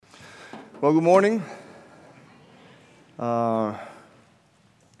Well, good morning. All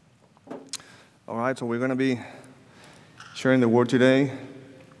right, so we're going to be sharing the word today.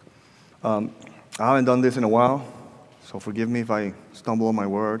 I haven't done this in a while, so forgive me if I stumble on my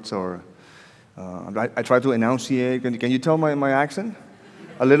words or I try to enunciate. Can you tell my accent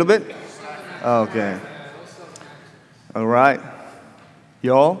a little bit? Okay. All right.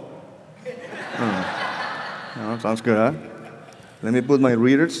 Y'all? Oh, sounds good, huh? Let me put my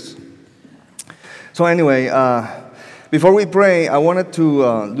readers. So anyway, before we pray, I wanted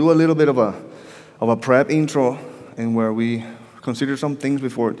to do a little bit of a prep intro, and where we consider some things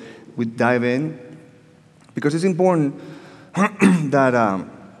before we dive in, because it's important that.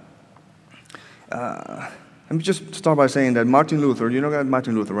 Let me just start by saying that Martin Luther, you know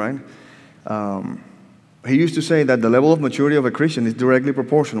Martin Luther, right? He used to say that the level of maturity of a Christian is directly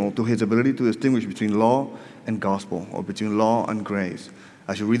proportional to his ability to distinguish between law and gospel, or between law and grace.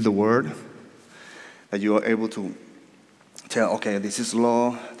 As you read the Word, that you are able to tell, okay, this is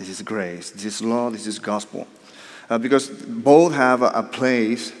law, this is grace, this is law, this is gospel. Because both have a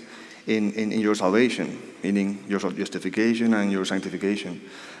place in your salvation, meaning your justification and your sanctification.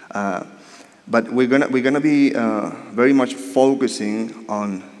 But we're gonna be very much focusing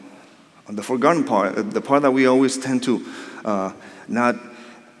on the forgotten part, the part that we always tend to not.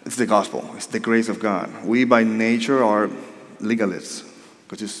 It's the gospel. It's the grace of God. We by nature are legalists,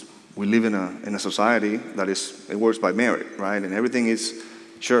 because we live in a society that it works by merit, right? And everything is,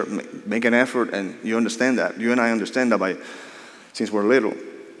 sure, make an effort, and you understand that. You and I understand that since we're little.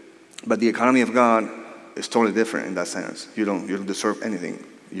 But the economy of God is totally different in that sense. You don't deserve anything.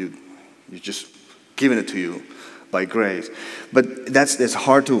 You just given it to you by grace. But it's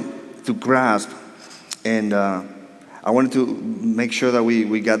hard to grasp, and I wanted to make sure that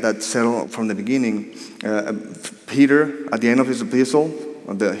we got that settled from the beginning. Peter, at the end of his epistle,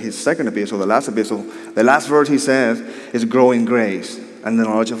 his second epistle, the last epistle, the last verse he says is grow in grace and the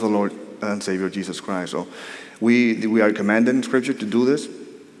knowledge of the Lord and Savior Jesus Christ. So we are commanded in Scripture to do this,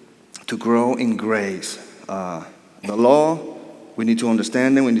 to grow in grace. The law, we need to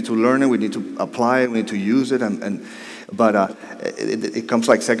understand it, we need to learn it, we need to apply it, we need to use it, but it comes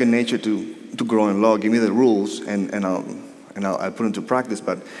like second nature to grow in law. Give me the rules, and I'll put into practice.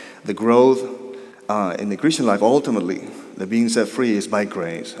 But the growth in the Christian life, ultimately, the being set free is by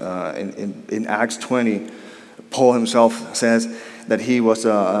grace. In Acts 20, Paul himself says that he was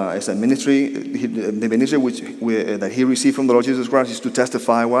it's a ministry. The ministry that he received from the Lord Jesus Christ is to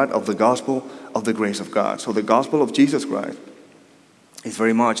testify of the gospel of the grace of God. So the gospel of Jesus Christ is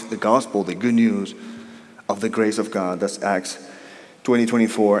very much the gospel, the good news of the grace of God. That's Acts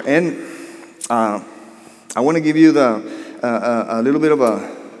 20:24. And I want to give you a little bit of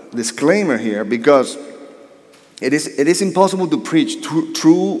a disclaimer here, because it is impossible to preach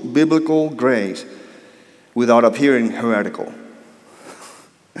true biblical grace without appearing heretical.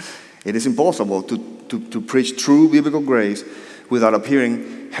 It is impossible to preach true biblical grace without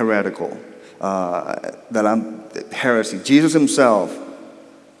appearing heretical. That I'm heresy. Jesus himself,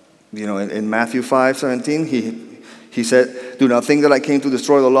 in Matthew 5:17, he said, "Do not think that I came to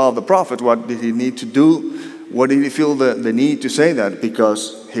destroy the law of the prophets." What did he need to do? What did he feel the need to say that?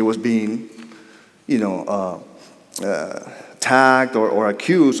 Because he was being, tagged or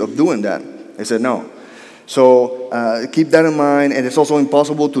accused of doing that. He said no. So keep that in mind. And it's also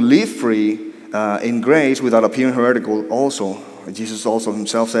impossible to live free in grace without appearing heretical also. Jesus also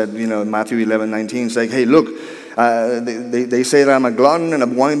himself said, in Matthew 11:19, saying, "Hey, look, they say that I'm a glutton and a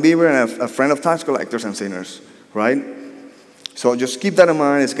winebibber and a friend of tax collectors and sinners," right? So just keep that in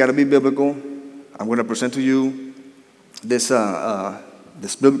mind. It's got to be biblical. I'm going to present to you this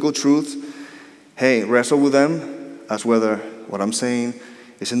biblical truth. Hey, wrestle with them as whether what I'm saying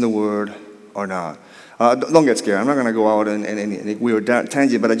is in the Word or not. Don't get scared. I'm not going to go out and weird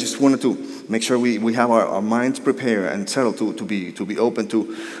tangent, but I just wanted to make sure we have our minds prepared and settled to be open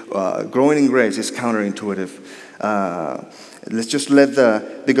to growing in grace is counterintuitive. Let's just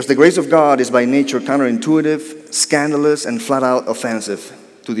because the grace of God is by nature counterintuitive, scandalous, and flat out offensive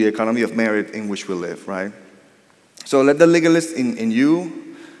to the economy of merit in which we live, right? So let the legalist in you,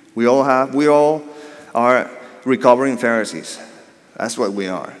 we all are recovering Pharisees. That's what we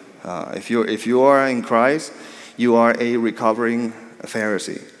are. If you are in Christ, you are a recovering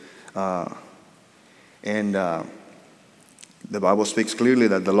Pharisee. And the Bible speaks clearly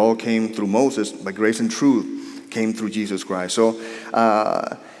that the law came through Moses, but grace and truth came through Jesus Christ. So,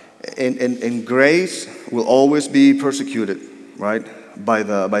 and grace will always be persecuted, right, by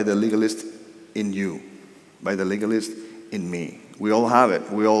the legalist in you, by the legalist in me. We all have it.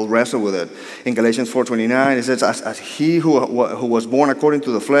 We all wrestle with it. In Galatians 4:29, it says, as he who was born according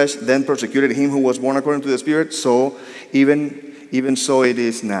to the flesh then persecuted him who was born according to the Spirit, so even so it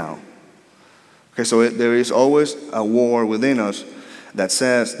is now. Okay, so there is always a war within us that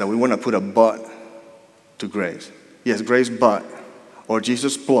says that we want to put a but to grace. Yes, grace but, or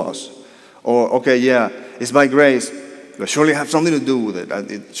Jesus plus, or okay, yeah, it's by grace, but surely have something to do with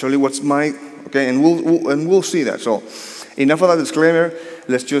it. Surely what's my, okay, and we'll see that. So enough of that disclaimer.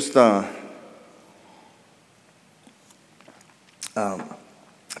 Let's just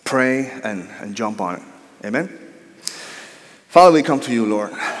pray and jump on it. Amen. Father, we come to you,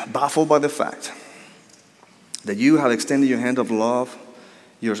 Lord, baffled by the fact that you have extended your hand of love,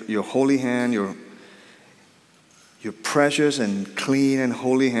 your holy hand, your precious and clean and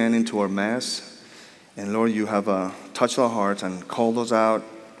holy hand into our mess. And Lord, you have touched our hearts and called us out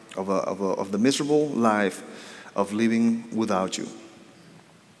of the miserable life of living without you.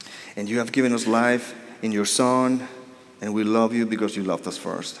 And you have given us life in your Son, and we love you because you loved us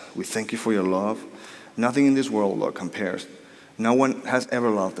first. We thank you for your love. Nothing in this world, Lord, compares. No one has ever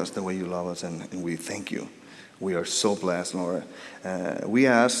loved us the way you love us, and we thank you. We are so blessed, Lord. We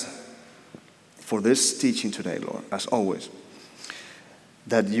ask for this teaching today, Lord, as always,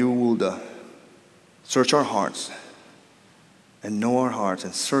 that you would search our hearts and know our hearts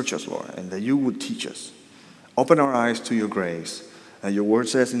and search us, Lord, and that you would teach us. Open our eyes to your grace. Your word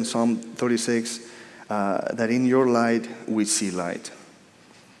says in Psalm 36 that in your light we see light.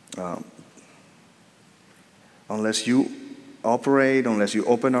 Unless you operate, unless you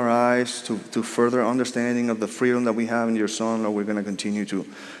open our eyes to further understanding of the freedom that we have in your Son, Lord, we're going to continue to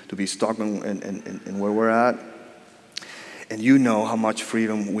be stuck in where we're at. And you know how much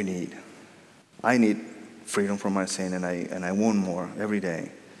freedom we need. I need freedom from my sin, and I want more every day.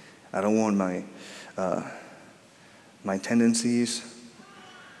 I don't want my tendencies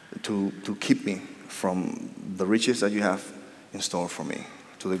to keep me from the riches that you have in store for me.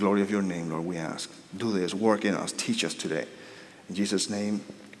 To the glory of your name, Lord, we ask. Do this, work in us, teach us today. In Jesus' name,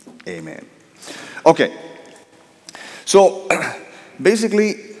 amen. Okay, so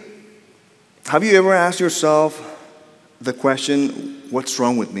basically, have you ever asked yourself the question, what's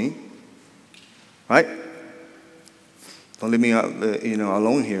wrong with me? Right? Don't leave me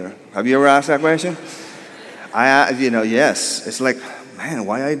alone here. Have you ever asked that question? Yes. It's like, man,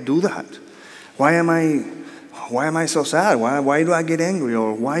 why I do that? Why am I so sad? Why do I get angry?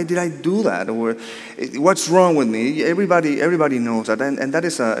 Or why did I do that? Or what's wrong with me? Everybody knows that, and that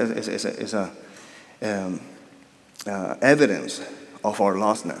is evidence of our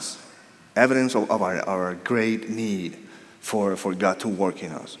lostness, evidence of our great need for God to work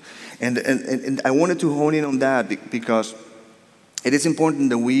in us. And I wanted to hone in on that because it is important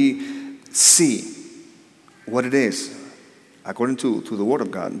that we see what it is, according to the Word of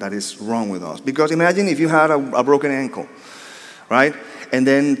God, that is wrong with us. Because imagine if you had a broken ankle, right? And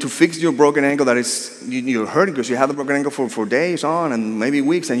then to fix your broken ankle, that is, you're hurting because you have the broken ankle for days on and maybe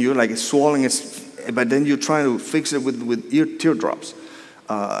weeks, and you're like it's swelling, but then you're trying to fix it with your teardrops.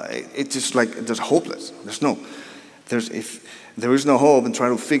 It's just like it's hopeless. If there is no hope in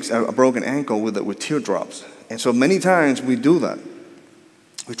trying to fix a broken ankle with teardrops. And so many times we do that.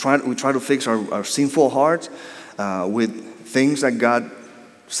 We try to fix our sinful hearts with things that God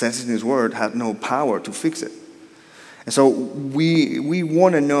says in His Word have no power to fix it. And so we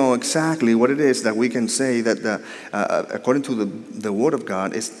want to know exactly what it is that we can say that according to the Word of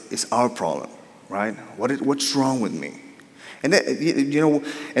God is our problem, right? What's wrong with me? And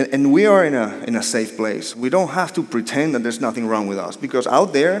and we are in a safe place. We don't have to pretend that there's nothing wrong with us, because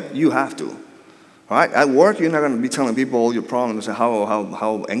out there you have to. Right? At work, you're not going to be telling people all your problems,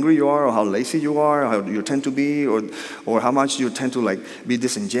 how angry you are, or how lazy you are, or how you tend to be, or how much you tend to be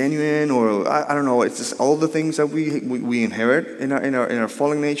disingenuous, or I don't know. It's just all the things that we inherit in our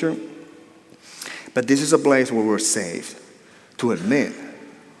fallen nature. But this is a place where we're safe to admit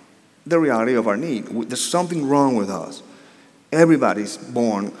the reality of our need. There's something wrong with us. Everybody's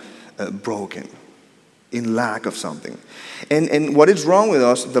born broken, in lack of something, and what is wrong with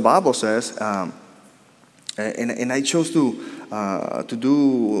us, the Bible says. And I chose to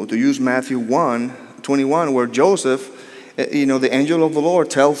use Matthew 1:21, where Joseph, the angel of the Lord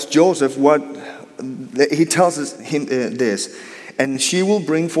tells Joseph he tells him this, and she will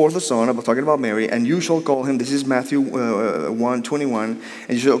bring forth a son. I was talking about Mary, and you shall call him. This is Matthew 1:21,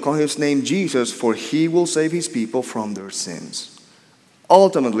 and you shall call his name Jesus, for he will save his people from their sins.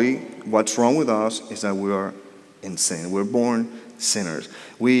 Ultimately, what's wrong with us is that we are in sin. We're born sinners.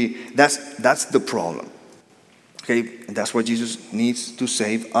 That's the problem. Okay, and that's why Jesus needs to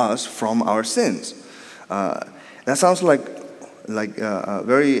save us from our sins. That sounds like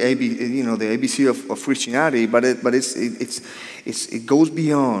very the ABC of Christianity, but it goes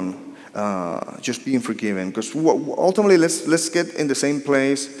beyond just being forgiven. Because ultimately, let's get in the same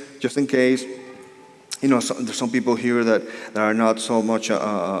place, just in case. There's some people here that are not so much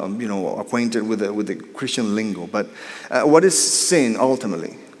acquainted with the Christian lingo. But what is sin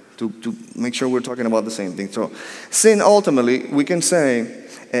ultimately? To make sure we're talking about the same thing. So, sin ultimately, we can say,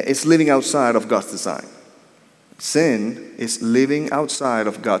 is living outside of God's design. Sin is living outside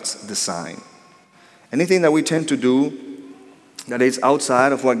of God's design. Anything that we tend to do that is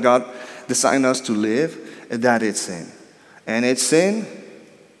outside of what God designed us to live, that is sin. And it's sin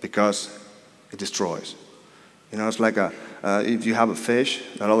because it destroys. It's like if you have a fish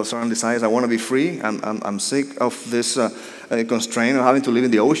that all of a sudden decides, I want to be free. I'm sick of this constraint of having to live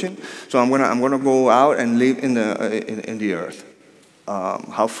in the ocean, so I'm gonna go out and live in the earth.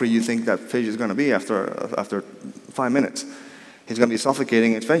 How free you think that fish is going to be after 5 minutes? He's going to be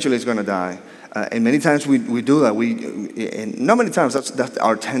suffocating. Eventually, he's going to die. And many times we do that. And not many times, that's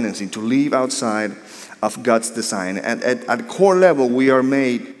our tendency to live outside of God's design. And at the core level, we are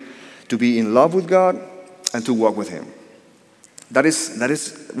made to be in love with God and to walk with Him. That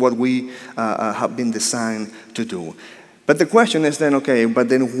is what we have been designed to do. But the question is then, okay, but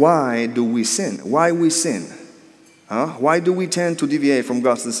then why do we sin? Why we sin? Why do we tend to deviate from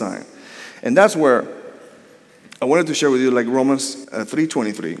God's design? And that's where I wanted to share with you, like Romans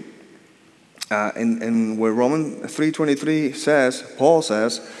 3:23. And where Romans 3:23 says, Paul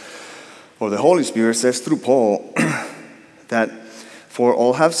says, or the Holy Spirit says through Paul, that for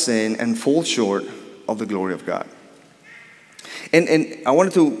all have sinned and fall short of the glory of God. And I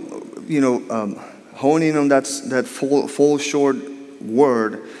wanted to, hone in on that fall short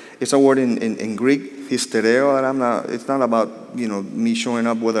word. It's a word in Greek, hystereo, and it's not about, me showing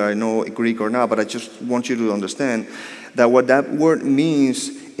up whether I know Greek or not, but I just want you to understand that what that word means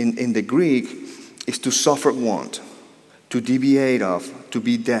in the Greek is to suffer want, to deviate of, to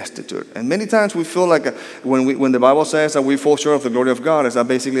be destitute. And many times we feel like when the Bible says that we fall short of the glory of God, is that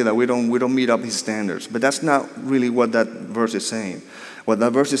basically that we don't meet up His standards. But that's not really what that verse is saying. What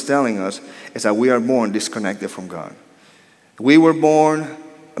that verse is telling us is that we are born disconnected from God. We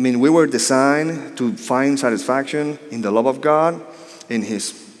were designed to find satisfaction in the love of God, in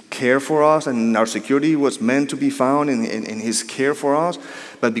His care for us, and our security was meant to be found in His care for us.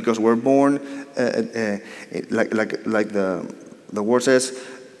 But because we're born, like the word says,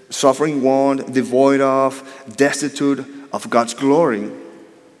 suffering want, devoid of, destitute of God's glory,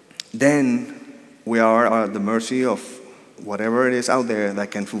 then we are at the mercy of whatever it is out there that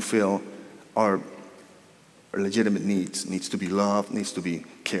can fulfill our legitimate needs to be loved, needs to be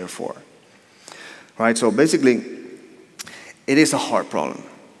cared for. Right? So basically, it is a heart problem.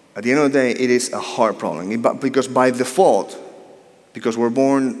 At the end of the day, it is a heart problem. Because by default, because we're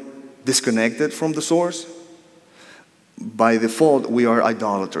born disconnected from the source, by default, we are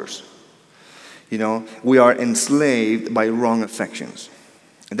idolaters. We are enslaved by wrong affections.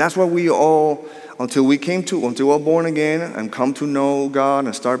 And that's what we all, until we're born again and come to know God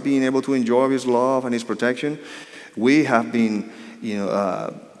and start being able to enjoy His love and His protection, we have been,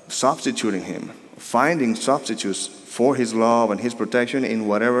 substituting Him, finding substitutes for His love and His protection in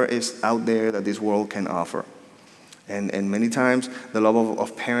whatever is out there that this world can offer. And many times the love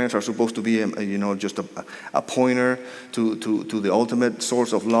of parents are supposed to be, just a pointer to the ultimate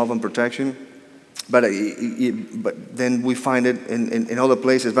source of love and protection. But then we find it in other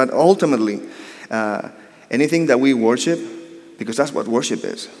places. But ultimately, anything that we worship, because that's what worship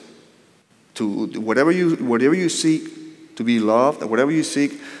is. To whatever you seek to be loved, whatever you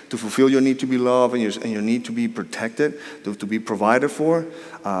seek to fulfill your need to be loved and your need to be protected, to be provided for,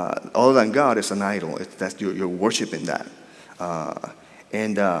 other than God is an idol. You're worshiping that.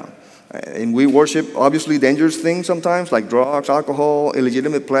 And we worship, obviously, dangerous things sometimes, like drugs, alcohol,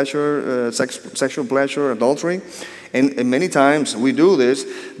 illegitimate pleasure, sexual pleasure, adultery. And many times we do this,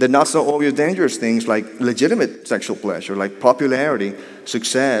 the not so obvious dangerous things like legitimate sexual pleasure, like popularity,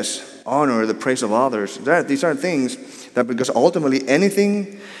 success, honor, the praise of others. These are things that, because ultimately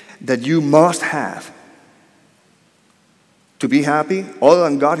anything that you must have to be happy, other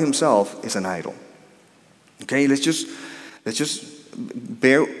than God Himself, is an idol. Okay, let's just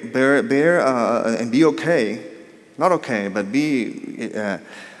bear and be okay, not okay, but be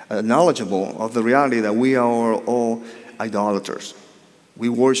knowledgeable of the reality that we are all idolaters. We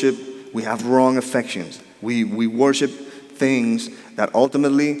worship, we have wrong affections. We worship things that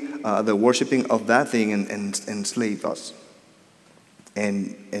ultimately the worshiping of that thing enslave us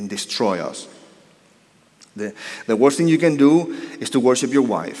and destroy us. The worst thing you can do is to worship your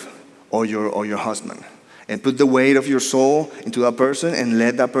wife or your husband. and put the weight of your soul into that person and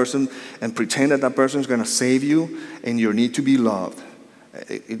let that person and pretend that person is going to save you and your need to be loved.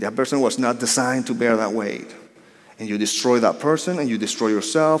 That person was not designed to bear that weight. And you destroy that person and you destroy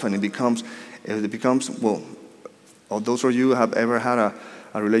yourself, and it becomes well, all those of you who have ever had a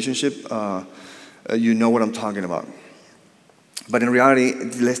relationship, you know what I'm talking about. But in reality,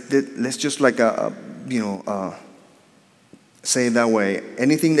 let's just say it that way.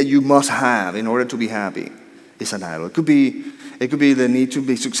 Anything that you must have in order to be happy is an idol. It could be the need to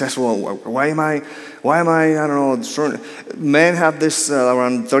be successful. Why am I, I don't know. Men have this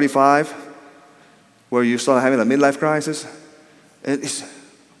around 35, where you start having a midlife crisis. And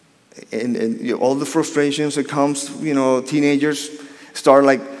all the frustrations that comes, teenagers start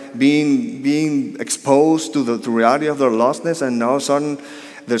like being exposed to the reality of their lostness, and all of a sudden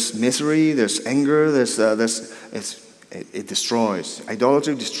there's misery, there's anger, it destroys.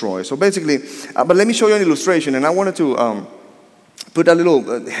 Idolatry destroys. So basically, but let me show you an illustration, and I wanted to put a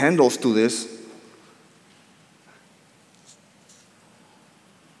little handles to this.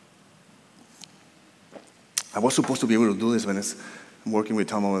 I was supposed to be able to do this when I'm working with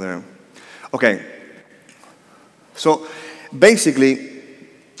Tom over there. Okay. So basically,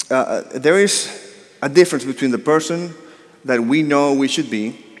 there is a difference between the person that we know we should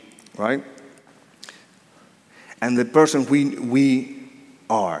be, right, and the person we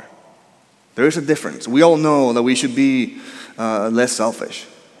are. There is a difference. We all know that we should be less selfish.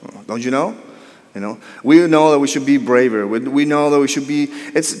 Don't you know? We know that we should be braver. We know that we should be.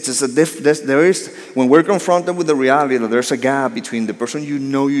 It's just there is, when we're confronted with the reality that there's a gap between the person you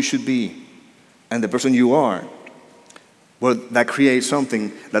know you should be and the person you are. Well, that creates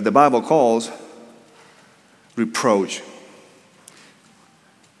something that the Bible calls reproach,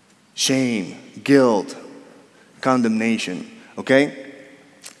 shame, guilt, condemnation. Okay,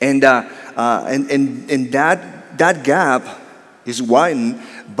 and that gap is widened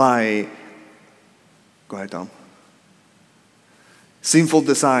by. Go ahead, Tom. Sinful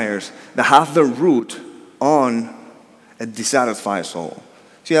desires that have their root on a dissatisfied soul.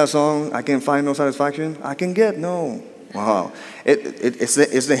 See that song, I can find no satisfaction? I can get no. Wow. It's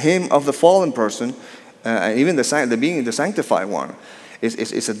the hymn of the fallen person, and even the being the sanctified one.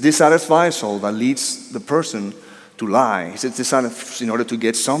 It's a dissatisfied soul that leads the person to lie. He's dissatisfied in order to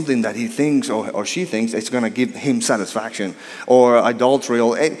get something that he thinks or she thinks it's going to give him satisfaction, or adultery,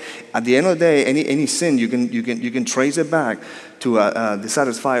 or at the end of the day, any sin you can trace it back to a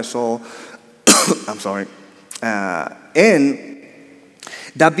dissatisfied soul. I'm sorry, and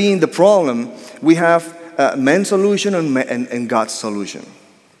that being the problem, we have man's solution and God's solution.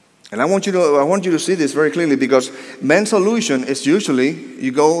 And I want you to see this very clearly, because man's solution is usually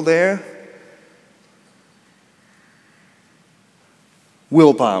you go there.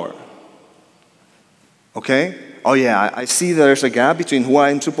 Willpower. Okay? Oh yeah, I see there's a gap between who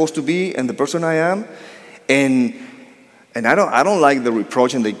I'm supposed to be and the person I am, and I don't like the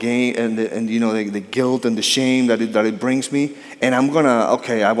reproach and the gain and the guilt and the shame that it brings me. And I'm gonna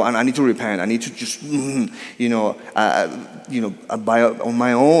I need to repent. I need to just on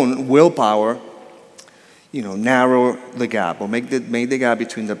my own willpower, narrow the gap, or make the gap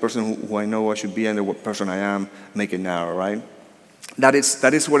between the person who I know I should be and the person I am, make it narrow, right? That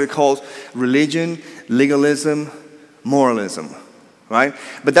is what it calls religion, legalism, moralism, right?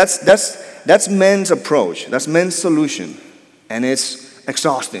 But that's men's approach. That's men's solution, and it's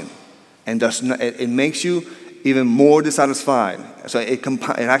exhausting, and it makes you even more dissatisfied. So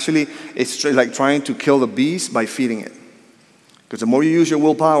it's like trying to kill the beast by feeding it, because the more you use your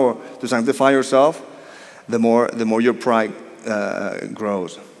willpower to sanctify yourself, the more your pride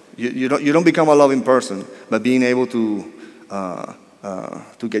grows. You don't become a loving person by being able to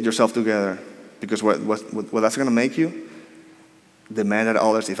get yourself together, because what that's going to make you? Demand that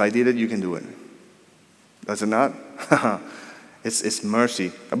others, if I did it, you can do it. Does it not? It's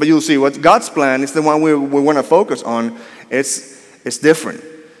mercy. But you'll see what God's plan is, the one we want to focus on. It's different.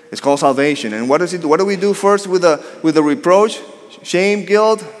 It's called salvation. And what do we do first with the reproach, shame,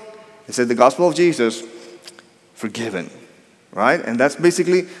 guilt? It said the gospel of Jesus, forgiven, right? And that's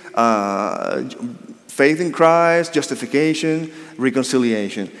basically faith in Christ, justification,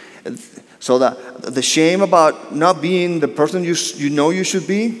 reconciliation. So that the shame about not being the person you know you should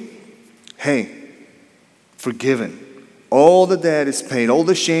be, hey, forgiven. All the debt is paid. All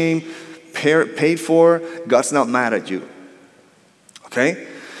the shame paid for. God's not mad at you. Okay?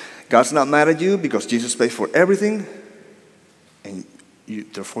 God's not mad at you because Jesus paid for everything. And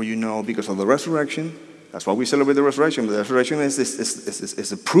therefore you know, because of the resurrection. That's why we celebrate the resurrection. The resurrection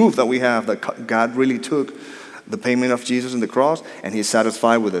is a proof that we have that God really took the payment of Jesus on the cross, and He's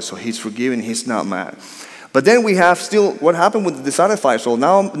satisfied with it. So He's forgiven. He's not mad. But then we have still what happened with the dissatisfied soul.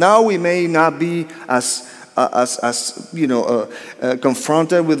 Now we may not be as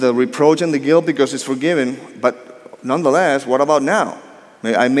confronted with the reproach and the guilt because it's forgiven. But nonetheless, what about now?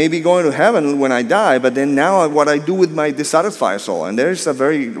 I may be going to heaven when I die, but then now what I do with my dissatisfied soul, and there's a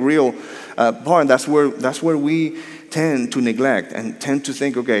very real part. That's where we tend to neglect and tend to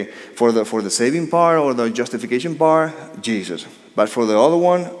think, okay, for the saving part or the justification part, Jesus. But for the other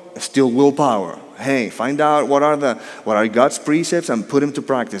one, still willpower. Hey, find out what are God's precepts and put them to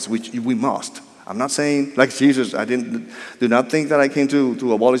practice, which we must. I'm not saying like Jesus. Do not think that I came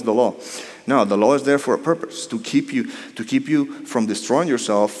to abolish the law. No, the law is there for a purpose, to keep you from destroying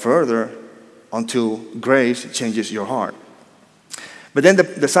yourself further until grace changes your heart. But then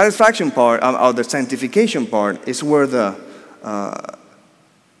the satisfaction part, or the sanctification part, is where the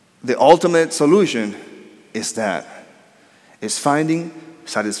ultimate solution is finding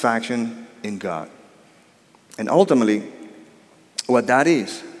satisfaction in God. And ultimately, what that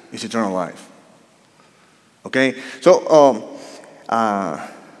is eternal life. Okay? So,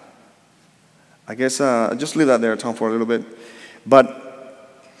 I guess just leave that there, Tom, for a little bit.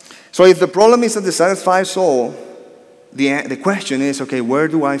 But, so if the problem is a dissatisfied soul, the question is, okay, where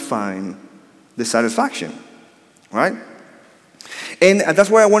do I find the satisfaction? Right? And that's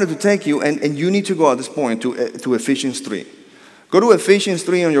where I wanted to take you, and you need to go at this point to Ephesians 3. Go to Ephesians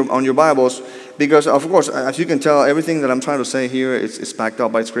 3 on your Bibles, because of course, as you can tell, everything that I'm trying to say here is backed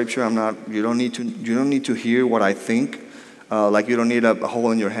up by Scripture. You don't need to hear what I think, like you don't need a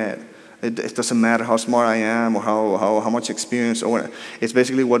hole in your head. It doesn't matter how smart I am or how much experience, or it's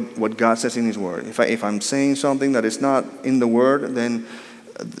basically what God says in His Word. If I'm saying something that is not in the Word, then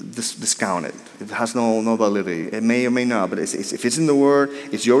discount it. It has no validity. It may or may not, but if it's in the Word,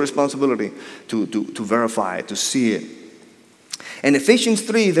 it's your responsibility to verify it, to see it. In Ephesians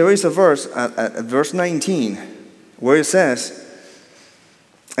 3, there is a verse, at verse 19, where it says,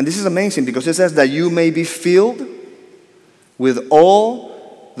 and this is amazing because it says that you may be filled with all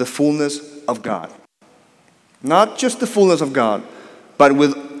the fullness of God. Not just the fullness of God, but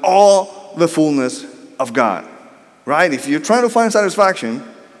with all the fullness of God. Right? If you're trying to find satisfaction,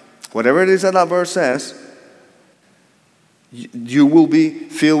 whatever it is that verse says, you will be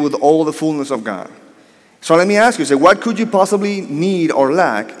filled with all the fullness of God. So let me ask you, what could you possibly need or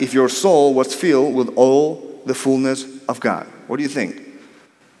lack if your soul was filled with all the fullness of God? What do you think?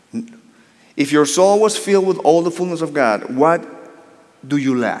 If your soul was filled with all the fullness of God, what do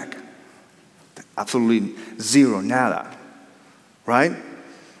you lack? Absolutely zero, nada. Right?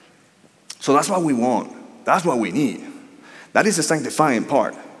 So that's what we want. That's what we need. That is the sanctifying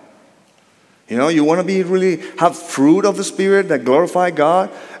part. You want to have fruit of the Spirit that glorify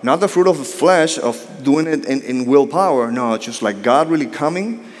God, not the fruit of the flesh of doing it in willpower. No, it's just like God really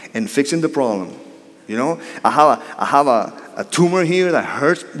coming and fixing the problem. I have a tumor here that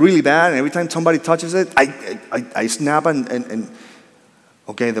hurts really bad, and every time somebody touches it, I snap and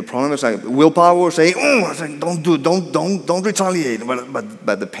okay, the problem is like willpower will say, don't retaliate,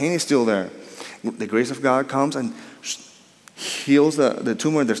 but the pain is still there. The grace of God comes and heals the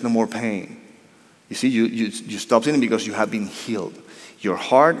tumor. There's no more pain. You see, you stop sinning because you have been healed. Your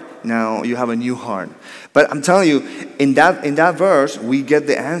heart, now you have a new heart. But I'm telling you, in that verse, we get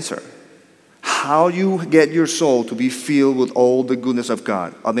the answer. How you get your soul to be filled with all the goodness of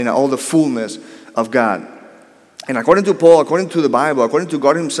God. All the fullness of God. And according to Paul, according to the Bible, according to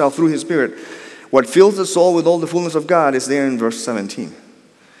God Himself through His Spirit, what fills the soul with all the fullness of God is there in verse 17.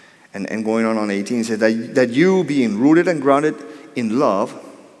 And going on 18, it says that you, being rooted and grounded in love,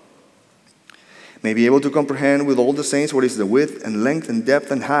 may be able to comprehend with all the saints what is the width and length and depth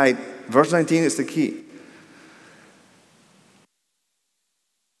and height. Verse 19 is the key.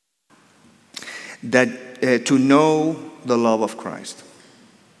 That to know the love of Christ,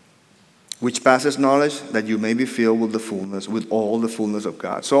 which passes knowledge, that you may be filled with all the fullness of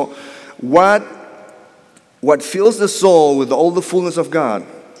God. So what fills the soul with all the fullness of God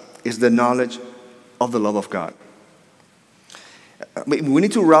is the knowledge of the love of God. We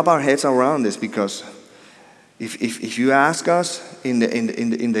need to wrap our heads around this, because if you ask us in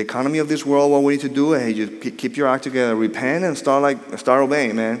the economy of this world what we need to do, hey, you keep your act together, repent, and start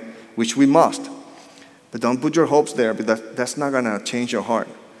obeying, man, which we must. But don't put your hopes there, because that's not gonna change your heart.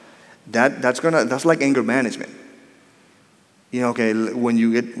 That's like anger management. Okay, when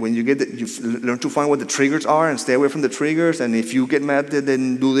you learn to find what the triggers are and stay away from the triggers. And if you get mad,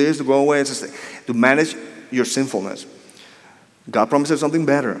 then do this, go away. It's just to manage your sinfulness. God promises something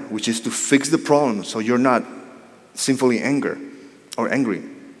better, which is to fix the problem so you're not sinfully angry.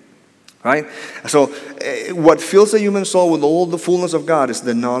 Right? So what fills the human soul with all the fullness of God is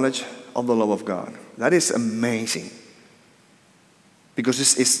the knowledge of the love of God. That is amazing. Because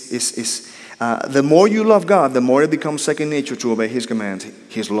the more you love God, the more it becomes second nature to obey His commands,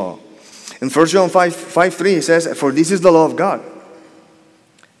 His law. In 1 John 5:3, he says, "For this is the law of God,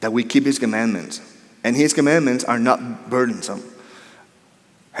 that we keep His commandments. And His commandments are not burdensome."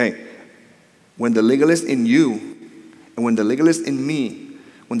 Hey, when the legalist in you, and when the legalist in me,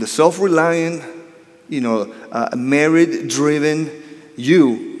 when the self-reliant, merit-driven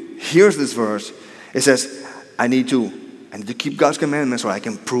you hears this verse, it says, I need to keep God's commandments so I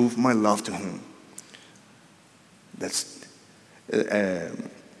can prove my love to Him. That's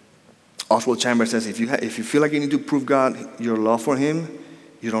Oswald Chambers says, if you feel like you need to prove God your love for Him,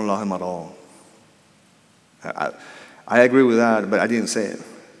 you don't love Him at all. I agree with that, but I didn't say it.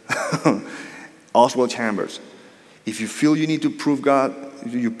 Oswald Chambers, if you feel you need to prove God,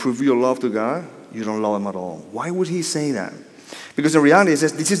 you prove your love to God, you don't love Him at all. Why would he say that? Because in reality, it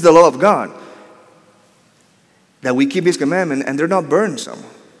says this is the law of God, that we keep His commandment, and they're not burdensome.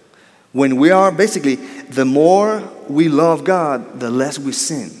 When we are, basically, the more we love God, the less we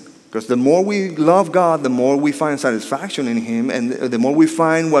sin. Because the more we love God, the more we find satisfaction in Him, and the more we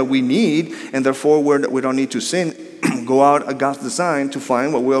find what we need, and therefore we don't need to sin, go out at God's design to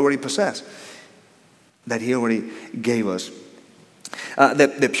find what we already possess, that He already gave us.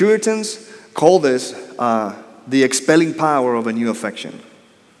 The Puritans call this the expelling power of a new affection.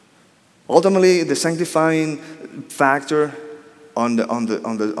 Ultimately, the sanctifying factor on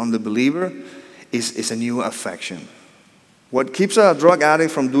the believer is a new affection. What keeps a drug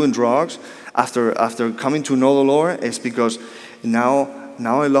addict from doing drugs after coming to know the Lord is because now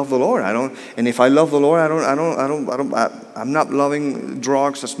I love the Lord. And if I love the Lord, I'm not loving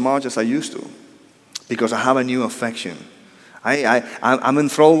drugs as much as I used to, because I have a new affection. I'm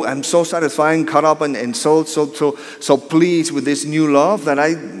so satisfied and caught up and so pleased with this new love that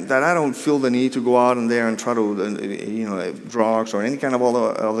I don't feel the need to go out and there and try to drugs or any kind of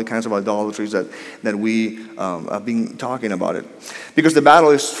other kinds of idolatries that we have been talking about it, because the battle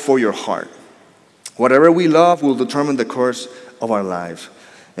is for your heart. Whatever we love will determine the course of our lives.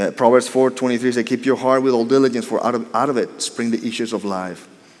 Proverbs 4:23 says, "Keep your heart with all diligence, for out of it spring the issues of life."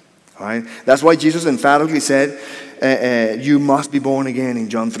 All right? That's why Jesus emphatically said, you must be born again in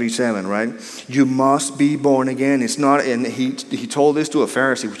John 3:7, right? You must be born again. It's not, and he told this to a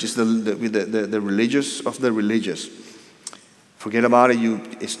Pharisee, which is the religious of the religious. Forget about it.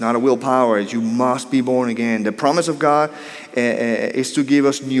 It's not a willpower. You must be born again. The promise of God is to give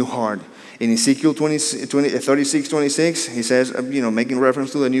us new heart. In Ezekiel 36:26, he says, making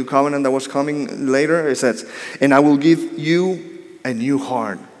reference to the new covenant that was coming later, it says, "And I will give you a new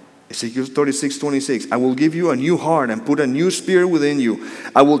heart." Ezekiel 36:26, "I will give you a new heart and put a new spirit within you.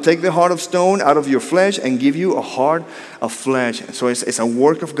 I will take the heart of stone out of your flesh and give you a heart of flesh." So it's a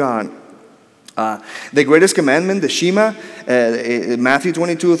work of God. The greatest commandment, the Shema, Matthew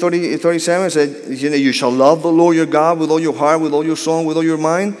 22:37 said, "You shall love the Lord your God with all your heart, with all your soul, with all your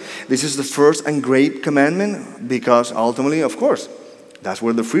mind." This is the first and great commandment, because ultimately, of course, that's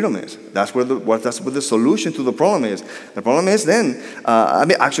where the freedom is. That's where the solution to the problem is. The problem is then,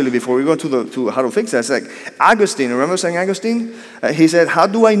 actually, before we go to how to fix that, it's like Augustine. Remember St. Augustine? He said, "How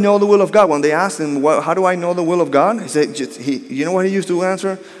do I know the will of God?" When they asked him, "How do I know the will of God?" He said, you know what he used to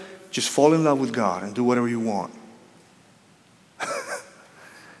answer? Just fall in love with God and do whatever you want.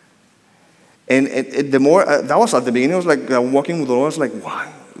 and the more, that was at the beginning, it was like walking with the Lord. I was like, "Why?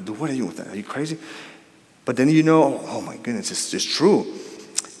 Do what are you with that? Are you crazy?" But then oh my goodness, it's true.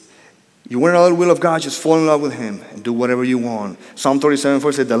 You want to know the will of God, just fall in love with Him and do whatever you want. Psalm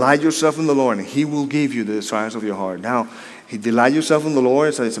 37:4 said, "Delight yourself in the Lord, and He will give you the desires of your heart." Now, delight yourself in the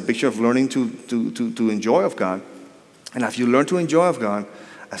Lord, so it's a picture of learning to enjoy of God. And if you learn to enjoy of God,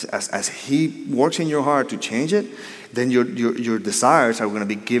 as He works in your heart to change it, then your desires are going to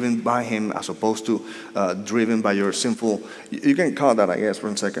be given by Him, as opposed to driven by your sinful. You can call that, I guess, for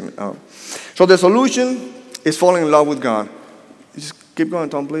a second. So the solution is falling in love with God. Just keep going,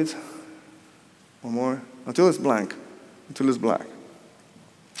 Tom, please. One more. Until it's blank. Until it's black.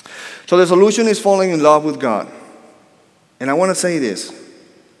 So the solution is falling in love with God. And I want to say this.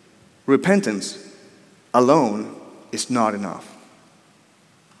 Repentance alone is not enough.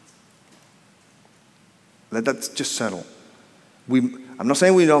 Let that just settle. I'm not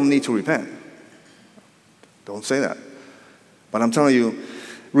saying we don't need to repent. Don't say that. But I'm telling you,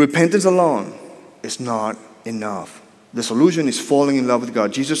 repentance alone is not enough. The solution is falling in love with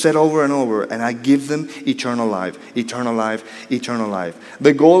God. Jesus said over and over, "And I give them eternal life, eternal life, eternal life."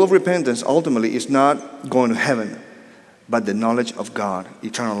 The goal of repentance ultimately is not going to heaven, but the knowledge of God,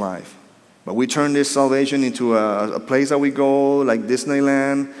 eternal life. But we turn this salvation into a place that we go, like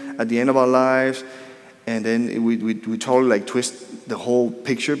Disneyland, at the end of our lives, And then we totally like twist the whole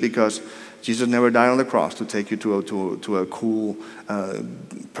picture because Jesus never died on the cross to take you to a cool,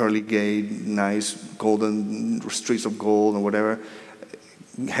 pearly gate, nice golden streets of gold or whatever.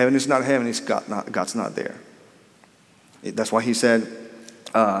 Heaven is not heaven. God's not there. That's why he said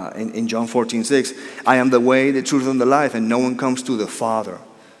in John 14:6, I am the way, the truth, and the life, and no one comes to the Father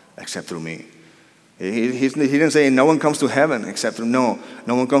except through me. He didn't say no one comes to heaven except through, no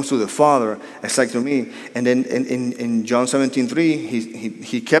one comes to the Father except through me. And then in John 17:3,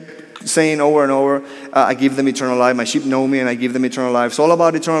 he kept saying over and over, I give them eternal life. My sheep know me, and I give them eternal life. It's all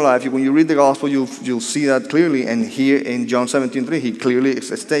about eternal life. When you read the gospel, you'll see that clearly. And here in John 17:3, he clearly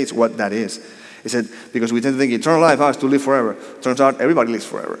states what that is. He said, because we tend to think eternal life is to live forever. Turns out everybody lives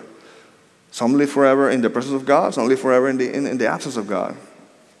forever. Some live forever in the presence of God. Some live forever in the absence of God.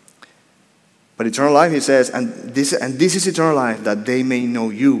 But eternal life, he says, and this is eternal life, that they may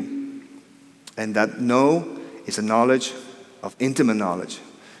know you. And that know is a knowledge of intimate knowledge.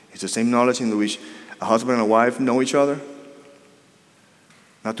 It's the same knowledge in which a husband and a wife know each other.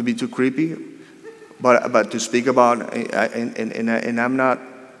 Not to be too creepy, but to speak about, and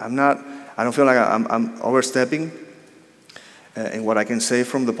I don't feel like I'm overstepping in what I can say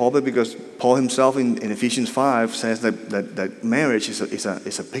from the pulpit, because Paul himself in Ephesians 5 says that marriage is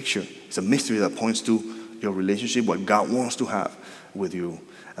a picture. It's a mystery that points to your relationship, what God wants to have with you.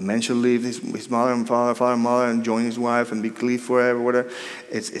 A man shall leave his mother and father and mother, and join his wife and be cleaved forever, whatever.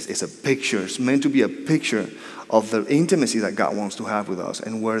 It's a picture. It's meant to be a picture of the intimacy that God wants to have with us,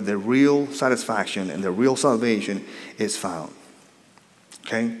 and where the real satisfaction and the real salvation is found.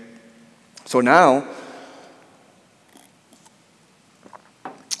 Okay? So now,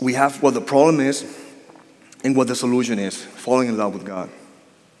 we have what the problem is and what the solution is: falling in love with God.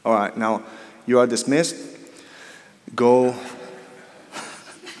 All right, now you are dismissed. Go.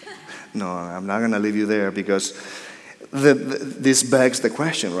 No, I'm not going to leave you there, because this begs the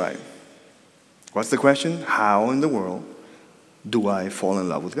question, right? What's the question? How in the world do I fall in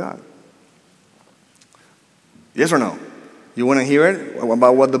love with God? Yes or no? You want to hear it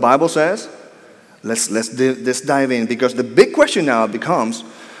about what the Bible says? Let's dive in, because the big question now becomes,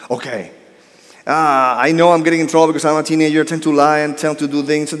 okay, I know I'm getting in trouble because I'm a teenager, I tend to lie and tend to do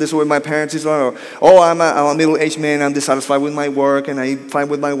things, so this is what my parents are. Oh, I'm a middle-aged man, I'm dissatisfied with my work, and I fight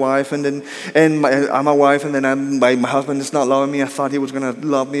with my wife, I'm a wife, and then my husband is not loving me. I thought he was going to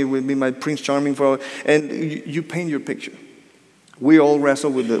love me, with me, my Prince Charming, and you paint your picture. We all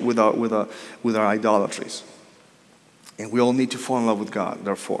wrestle with our idolatries, and we all need to fall in love with God,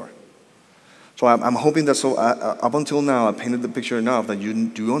 therefore. So I'm hoping that up until now, I painted the picture enough that you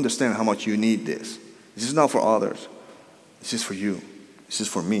do understand how much you need this. This is not for others. This is for you. This is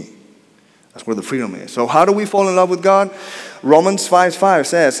for me. That's where the freedom is. So how do we fall in love with God? Romans 5:5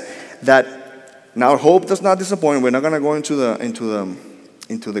 says that now hope does not disappoint. We're not going to go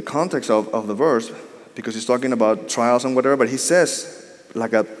into the context of the verse, because he's talking about trials and whatever. But he says,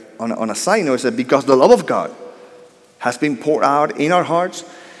 like on a side note, he said, because the love of God has been poured out in our hearts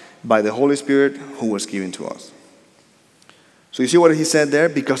by the Holy Spirit who was given to us. So you see what he said there?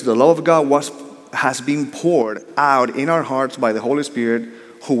 Because the love of God has been poured out in our hearts by the Holy Spirit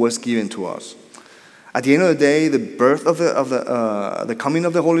who was given to us. At the end of the day, the birth of the coming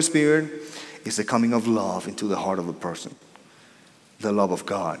of the Holy Spirit is the coming of love into the heart of a person. The love of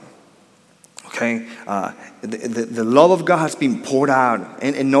God. Okay? The love of God has been poured out.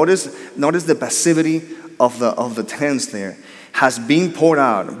 And notice the passivity of the tense there. Has been poured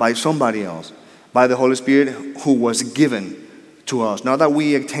out by somebody else, by the Holy Spirit who was given to us. Not that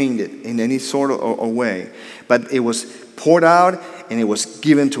we attained it in any sort of way, but it was poured out and it was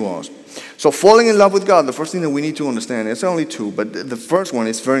given to us. So falling in love with God, the first thing that we need to understand, it's only two, but the first one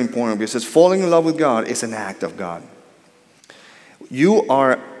is very important, because it says falling in love with God is an act of God. You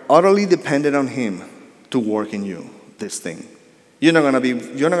are utterly dependent on Him to work in you this thing. You're not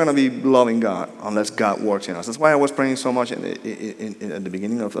gonna be loving God unless God works in us. That's why I was praying so much at the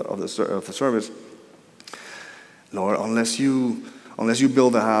beginning of the service. Lord, unless you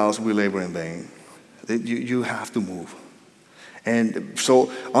build a house, we labor in vain. You have to move. And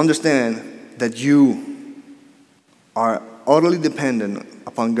so understand that you are utterly dependent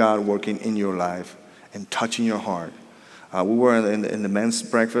upon God working in your life and touching your heart. We were in the men's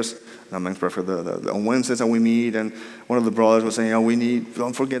breakfast, on Wednesdays that we meet, and one of the brothers was saying,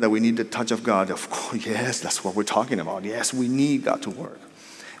 don't forget that we need the touch of God. Of course, yes, that's what we're talking about. Yes, we need God to work.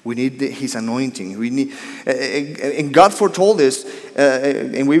 We need His anointing. And God foretold this,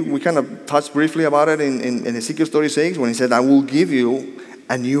 and we kind of touched briefly about it in Ezekiel 36, when He said, I will give you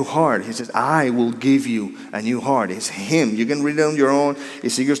a new heart. He says, I will give you a new heart. It's him. You can read it on your own.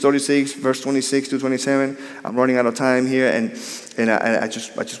 Ezekiel 36, verse 26 to 27. I'm running out of time here, and I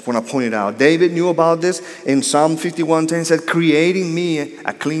just want to point it out. David knew about this. In Psalm 51:10 said, create in me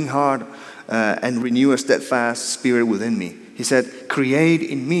a clean heart and renew a steadfast spirit within me. He said, create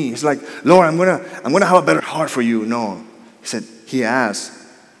in me. It's like, Lord, I'm gonna have a better heart for you. No. He asked,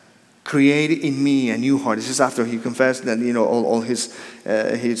 create in me a new heart. This is after he confessed that, all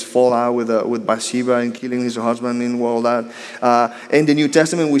his fallout with Bathsheba and killing his husband and all that. In the New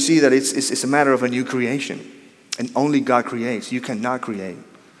Testament, we see that it's a matter of a new creation. And only God creates. You cannot create.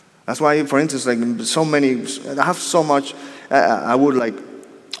 That's why, for instance, I have so much, I would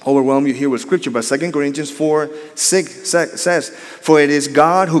overwhelm you here with scripture, but 2 Corinthians 4:6 says, for it is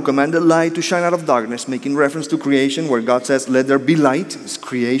God who commanded light to shine out of darkness, making reference to creation, where God says, let there be light. It's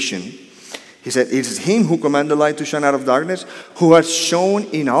creation. He said, it is him who commanded light to shine out of darkness, who has shown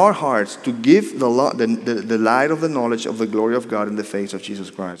in our hearts to give the light of the knowledge of the glory of God in the face of Jesus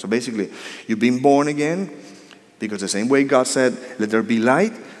Christ. So basically, you've been born again, because the same way God said, let there be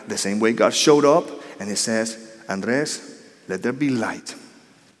light, the same way God showed up, and he says, Andres, let there be light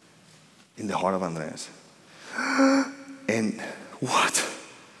in the heart of Andres. And what?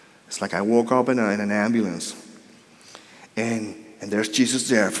 It's like I woke up in an ambulance, and there's Jesus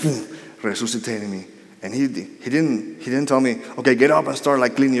there, resuscitating me. And he didn't tell me, okay, get up and start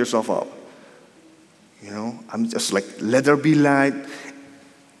cleaning yourself up. I'm just let there be light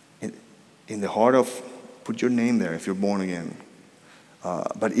in the heart of, put your name there if you're born again.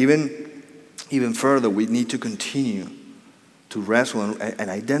 But even further, we need to continue to wrestle and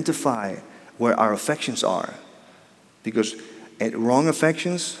identify where our affections are. Because wrong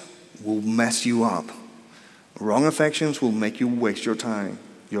affections will mess you up. Wrong affections will make you waste your time,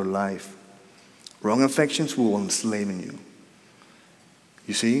 your life. Wrong affections will enslave you.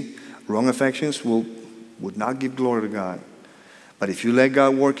 You see, wrong affections would not give glory to God. But if you let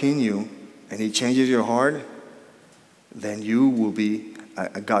God work in you and he changes your heart, then you will be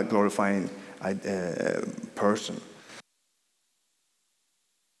a God-glorifying person.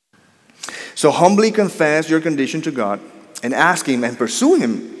 So humbly confess your condition to God and ask him and pursue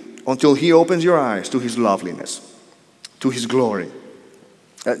him until he opens your eyes to his loveliness, to his glory.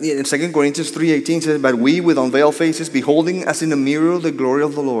 In 2 Corinthians 3:18 says, but we with unveiled faces, beholding as in a mirror the glory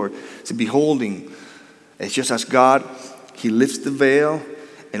of the Lord. So beholding, it's just as God, he lifts the veil,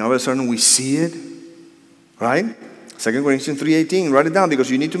 and all of a sudden we see it, right? 2 Corinthians 3:18, write it down, because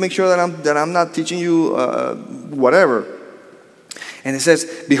you need to make sure that I'm not teaching you whatever. And it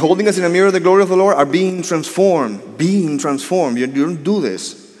says, beholding as in a mirror the glory of the Lord, are being transformed. Being transformed. You don't do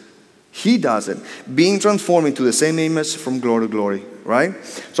this. He does it. Being transformed into the same image from glory to glory. Right?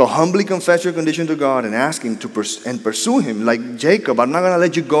 So humbly confess your condition to God and ask him to pursue him. Like Jacob, I'm not going to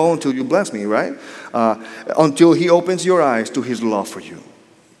let you go until you bless me. Right? Until he opens your eyes to his love for you.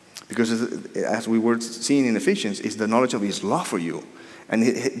 Because as we were seeing in Ephesians, it's the knowledge of his love for you. And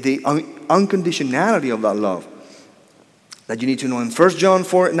the unconditionality of that love that you need to know. In 1 John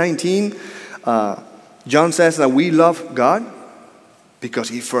 4:19, John says that we love God because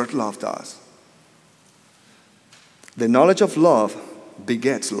he first loved us. The knowledge of love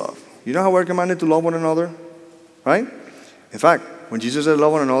begets love. You know how we're commanded to love one another? Right? In fact, when Jesus said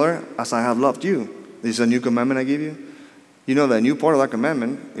love one another as I have loved you, this is a new commandment I give you. You know the new part of that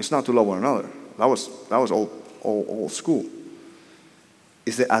commandment is not to love one another. That was old school.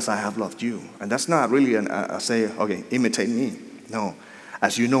 It's the as I have loved you. And that's not really a say, okay, imitate me. No.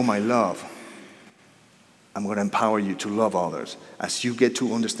 As you know my love, I'm going to empower you to love others. As you get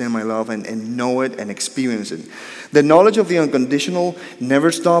to understand my love and know it and experience it. The knowledge of the unconditional,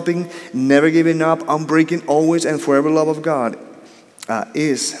 never stopping, never giving up, unbreaking, always and forever love of God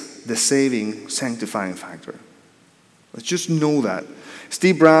is the saving, sanctifying factor. Let's just know that.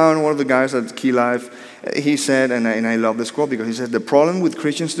 Steve Brown, one of the guys at Key Life, he said, and I love this quote because he said, the problem with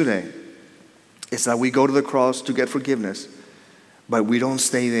Christians today is that we go to the cross to get forgiveness, but we don't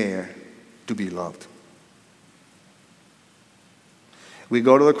stay there to be loved. We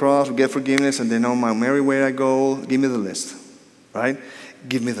go to the cross, we get forgiveness, and then on my merry way I go, give me the list, right?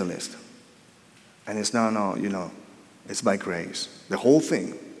 Give me the list. And it's no, it's by grace. The whole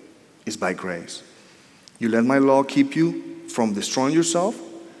thing is by grace. You let my law keep you from destroying yourself,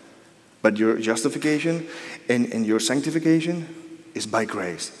 but your justification and your sanctification is by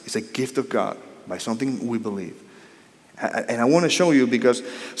grace. It's a gift of God, by something we believe. And I want to show you because,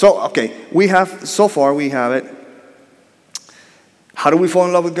 we have it. How do we fall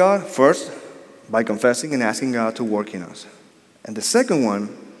in love with God? First, by confessing and asking God to work in us. And the second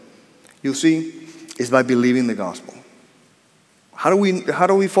one, you'll see, is by believing the gospel. How do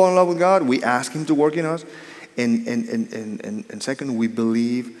we fall in love with God? We ask Him to work in us. And second, we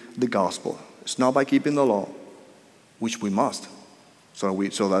believe the gospel. It's not by keeping the law, which we must, so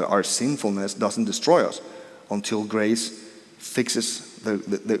that our sinfulness doesn't destroy us until grace fixes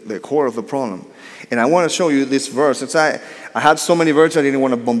the core of the problem. And I want to show you this verse. I had so many verses, I didn't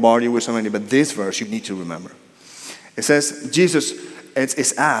want to bombard you with so many, but this verse you need to remember. It says, Jesus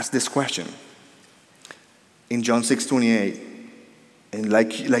is asked this question in John 6:28. And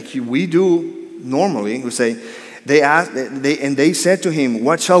like we do normally, we say, they said to him,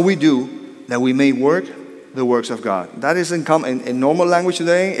 what shall we do that we may work the works of God? That is in normal language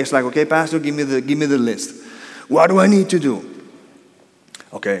today. It's like, okay, Pastor, give me the list. What do I need to do?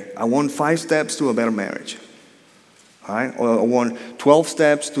 Okay, I want 5 steps to a better marriage. All right, or I want 12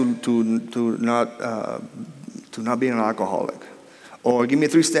 steps to not be an alcoholic, or give me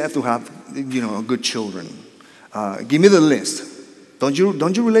 3 steps to have good children. Give me the list. Don't you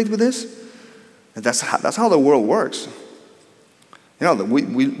relate with this? That's how the world works.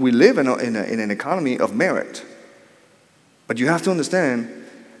 We live in an economy of merit, but you have to understand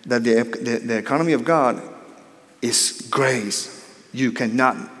that the economy of God is grace. You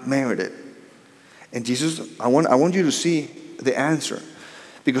cannot merit it. And Jesus, I want you to see the answer,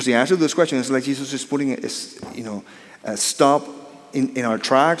 because the answer to this question is like Jesus is putting a stop in our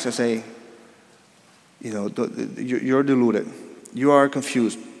tracks and say, you're deluded, you are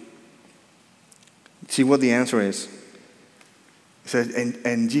confused. See what the answer is. It says,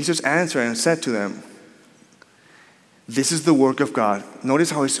 and Jesus answered and said to them, this is the work of God.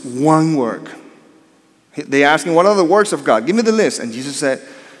 Notice how it's one work. They asked him, what are the works of God? Give me the list. And Jesus said,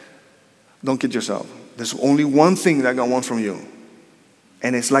 don't kid yourself. There's only one thing that God wants from you.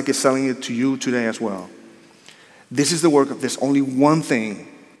 And it's like it's selling it to you today as well. This is the work of, there's only one thing.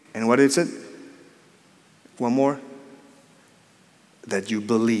 And what is it? One more. That you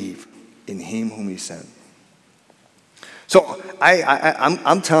believe in Him whom He sent. So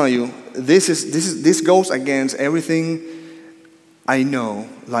I'm telling you, this goes against everything I know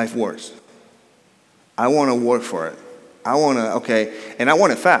life works. I want to work for it. I want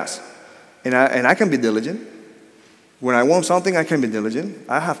it fast. And I can be diligent. When I want something, I can be diligent.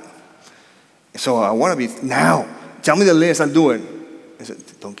 So I want to be, now, tell me the list, I'll do it. I said,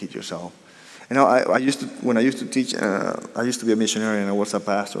 don't kid yourself. When I used to teach, I used to be a missionary, and I was a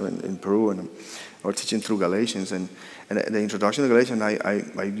pastor in Peru, and I was teaching through Galatians. And the introduction to Galatians,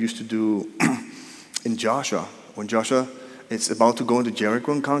 I used to do in Joshua. When Joshua is about to go into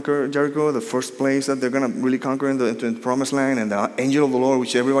Jericho and conquer Jericho, the first place that they're going to really conquer into the promised land, and the angel of the Lord,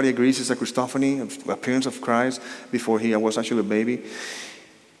 which everybody agrees is a Christophany, appearance of Christ before he was actually a baby,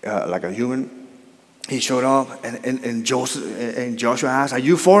 like a human. He showed up, and Joshua asked, are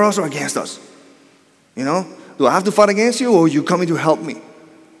you for us or against us? Do I have to fight against you, or are you coming to help me?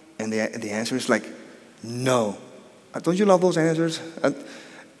 And the answer is like, no. Don't you love those answers?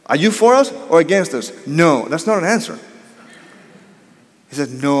 Are you for us or against us? No. That's not an answer. He said,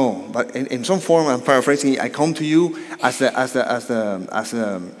 no. But in some form, I'm paraphrasing, I come to you as the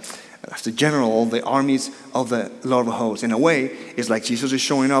general of the armies of the Lord of hosts. In a way, it's like Jesus is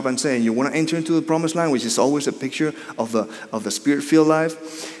showing up and saying, you want to enter into the promised land, which is always a picture of the spirit-filled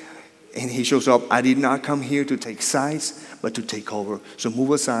life. And he shows up, I did not come here to take sides, but to take over. So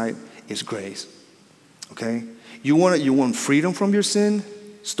move aside, it's grace. Okay? You want freedom from your sin?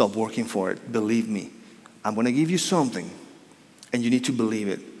 Stop working for it. Believe me. I'm going to give you something, and you need to believe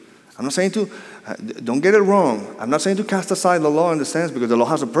it. I'm not saying don't get it wrong. I'm not saying to cast aside the law in the sense, because the law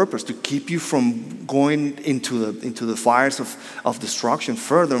has a purpose to keep you from going into the fires of destruction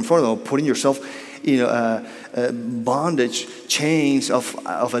further and further, or putting yourself bondage, chains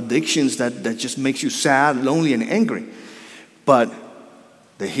of addictions that just makes you sad, lonely, and angry. But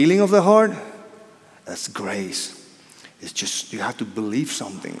the healing of the heart, that's grace. It's just, you have to believe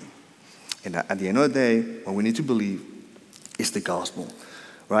something. And at the end of the day, what we need to believe is the gospel,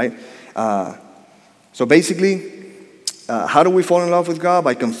 right? So basically, how do we fall in love with God?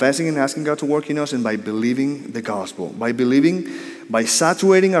 By confessing and asking God to work in us, and by believing the gospel. By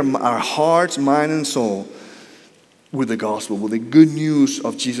saturating our hearts, mind, and soul with the gospel, with the good news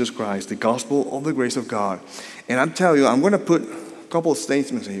of Jesus Christ, the gospel of the grace of God. And I'm telling you, I'm going to put a couple of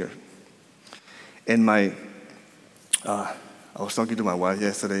statements here. I was talking to my wife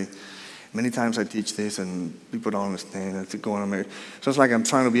yesterday. Many times I teach this and people don't understand. It's going on marriage. So it's like I'm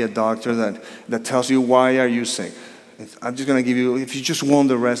trying to be a doctor that tells you, why are you sick? I'm just going to give you, if you just want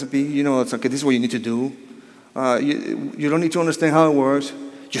the recipe, it's okay, this is what you need to do. You don't need to understand how it works.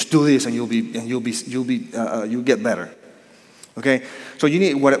 Just do this, and you'll get better. Okay. So you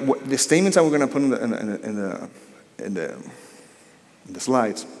need what the statements that we're going to put in in the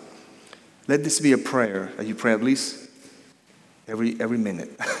slides. Let this be a prayer that you pray at least every minute.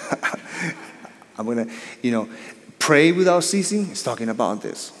 I'm going to, pray without ceasing. It's talking about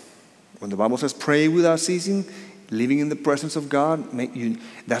this. When the Bible says pray without ceasing, living in the presence of God,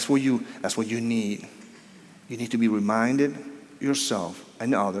 that's what you need. You need to be reminded yourself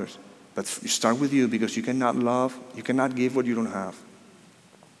and others. But you start with you, because you cannot love, you cannot give what you don't have.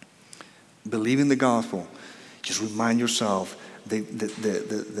 Believe in the gospel. Just remind yourself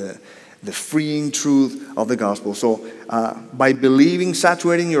the freeing truth of the gospel. So by believing,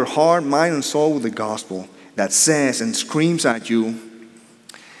 saturating your heart, mind, and soul with the gospel that says and screams at you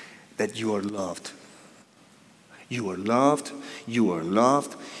that you are loved. You are loved. You are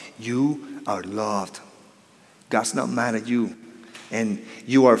loved. You are loved. God's not mad at you. And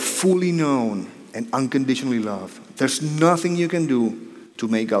you are fully known and unconditionally loved. There's nothing you can do to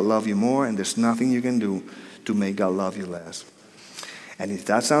make God love you more, and there's nothing you can do to make God love you less. And if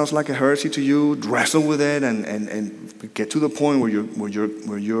that sounds like a heresy to you, wrestle with it and get to the point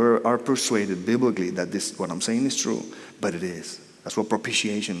where you are persuaded biblically that this, what I'm saying, is true. But it is. That's what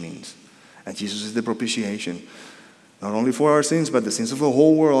propitiation means. And Jesus is the propitiation, not only for our sins, but the sins of the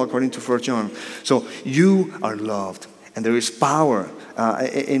whole world, according to 1 John. So you are loved. And there is power.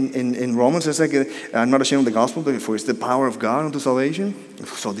 In Romans, it's like, I'm not ashamed of the gospel, for it's the power of God unto salvation.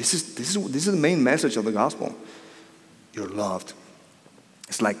 So this is the main message of the gospel. You're loved.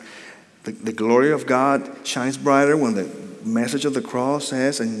 It's like the glory of God shines brighter when the message of the cross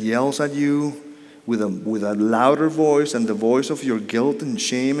says and yells at you with a louder voice and the voice of your guilt and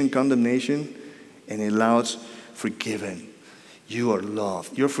shame and condemnation, and it louds, forgiven. You are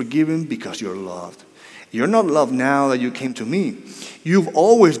loved. You're forgiven because you're loved. You're not loved now that you came to me. You've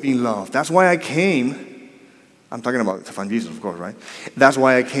always been loved. That's why I came. I'm talking about to find Jesus, of course, right? That's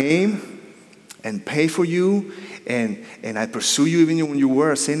why I came and paid for you, and I pursue you even when you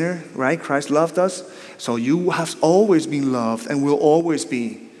were a sinner, right? Christ loved us. So you have always been loved and will always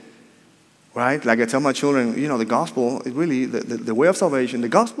be, right? Like I tell my children, the gospel is really the way of salvation. The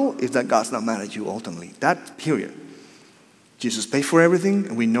gospel is that God's not mad at you ultimately. That period. Jesus paid for everything,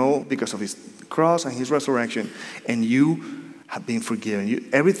 and we know because of his cross and his resurrection, and you have been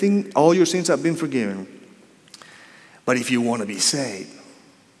forgiven. All your sins have been forgiven. But if you want to be saved,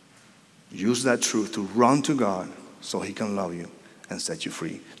 use that truth to run to God so he can love you and set you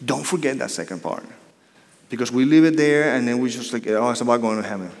free. Don't forget that second part, because we leave it there and then we just like, it's about going to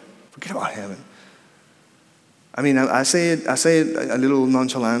heaven. Forget about heaven. I mean, I say it a little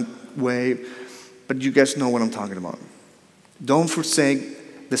nonchalant way, but you guys know what I'm talking about. Don't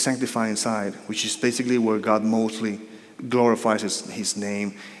forsake the sanctifying side, which is basically where God mostly glorifies his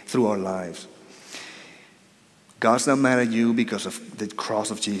name through our lives. God's not mad at you because of the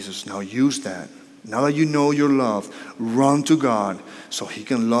cross of Jesus. Now use that. Now that you know you're loved, run to God so he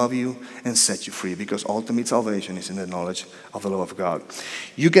can love you and set you free, because ultimate salvation is in the knowledge of the love of God.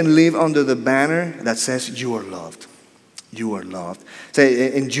 You can live under the banner that says you are loved. You are loved.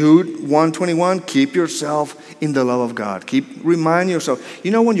 Say in Jude 1:21, keep yourself in the love of God. Remind yourself.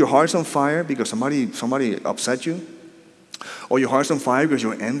 When your heart's on fire because somebody upset you, or your heart's on fire because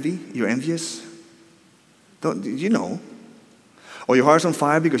you're envious. Or your heart's on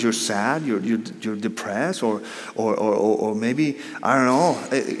fire because you're sad, you're depressed, or maybe, I don't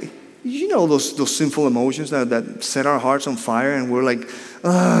know. Those sinful emotions that set our hearts on fire, and we're like,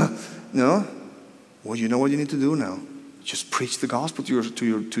 no. Well, you know what you need to do now. Just preach the gospel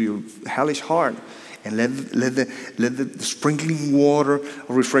to your hellish heart, and let the sprinkling water,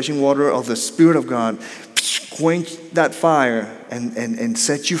 or refreshing water of the Spirit of God quench that fire and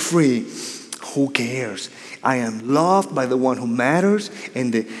set you free. Who cares? I am loved by the one who matters,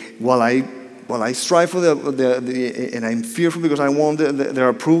 and while I strive for and I'm fearful because I want their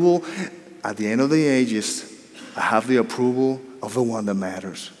approval, at the end of the ages, I have the approval of the one that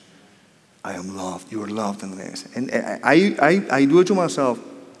matters. I am loved. You are loved in this. And I do it to myself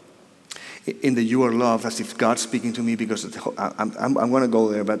in the you are loved, as if God's speaking to me, because I'm going to go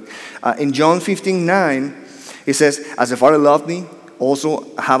there. But in John 15:9, it says, as the Father loved me,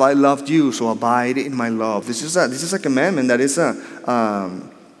 also have I loved you, so abide in my love. This is a commandment that is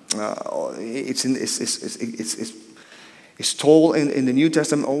it's told in the New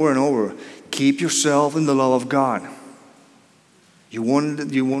Testament over and over. Keep yourself in the love of God. You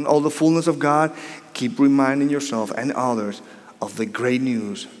want all the fullness of God? Keep reminding yourself and others of the great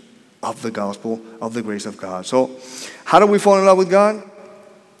news of the gospel of the grace of God. So, how do we fall in love with God?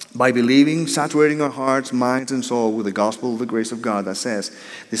 By believing, saturating our hearts, minds, and soul with the gospel of the grace of God. That says,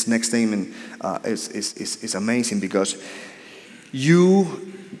 this next statement is amazing, because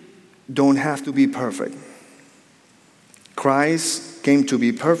you don't have to be perfect. Christ came to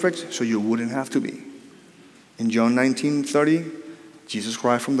be perfect so you wouldn't have to be. In John 19:30, Jesus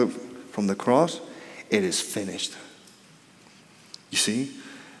cried from the cross, "It is finished." You see,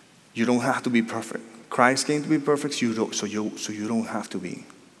 you don't have to be perfect. Christ came to be perfect, so you don't have to be.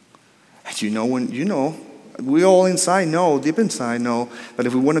 And we all inside know, deep inside know, that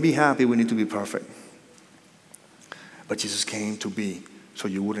if we want to be happy, we need to be perfect. But Jesus came to be, so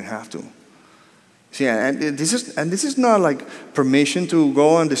you wouldn't have to. See, and this is not like permission to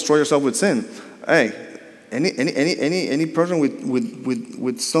go and destroy yourself with sin. Hey, any person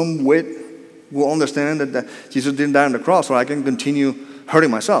with some wit will understand that Jesus didn't die on the cross so I can continue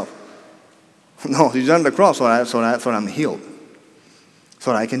hurting myself. No, He died on the cross so that I'm healed,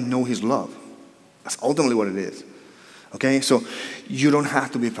 so that I can know His love. That's ultimately what it is. Okay, so you don't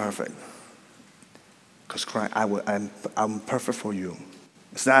have to be perfect, because I'm perfect for you.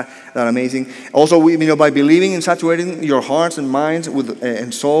 Is that amazing? Also, by believing and saturating your hearts and minds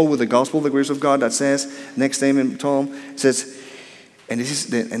and soul with the gospel of the grace of God, that says, next statement, Tom, says, and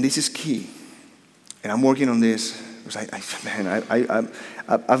this is key. And I'm working on this because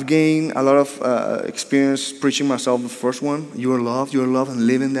I've gained a lot of experience preaching myself the first one. You are loved, and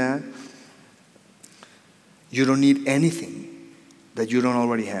live in that. You don't need anything that you don't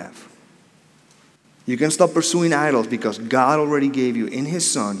already have. You can stop pursuing idols because God already gave you in His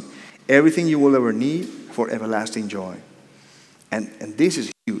Son everything you will ever need for everlasting joy. And this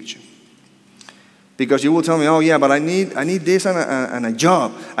is huge. Because you will tell me, oh yeah, but I need this and a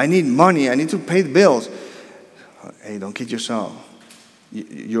job. I need money. I need to pay the bills. Hey, don't kid yourself.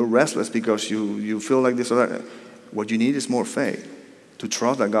 You're restless because you feel like this or that. What you need is more faith to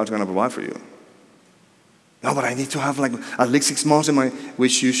trust that God's going to provide for you. No, but I need to have like at least 6 months in my,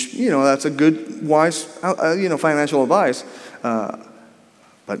 which that's a good, wise, financial advice.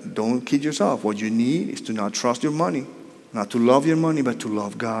 But don't kid yourself. What you need is to not trust your money, not to love your money, but to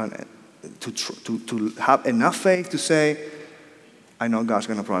love God, to have enough faith to say, I know God's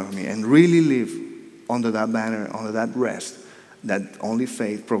going to provide for me, and really live under that banner, under that rest that only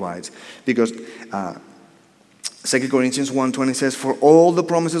faith provides. Because 2 Corinthians 1:20 says, for all the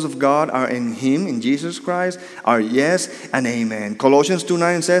promises of God are in Him, in Jesus Christ, are yes and amen. Colossians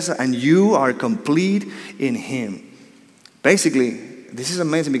 2:9 says, and you are complete in Him. Basically, this is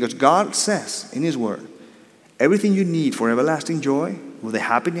amazing because God says in His Word, everything you need for everlasting joy, with the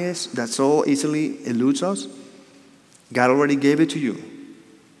happiness that so easily eludes us, God already gave it to you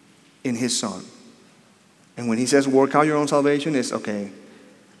in His Son. And when He says work out your own salvation, it's okay.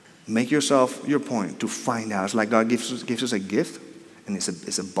 Make yourself your point to find out. It's like God gives us a gift, and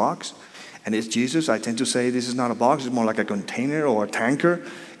it's a box, and it's Jesus. I tend to say this is not a box; it's more like a container or a tanker.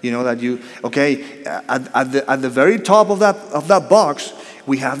 At the very top of that box,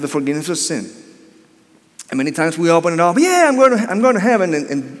 we have the forgiveness of sin. And many times we open it up. Yeah, I'm going to heaven,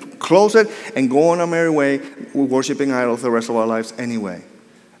 and close it and go on our merry way. We're worshiping idols the rest of our lives anyway.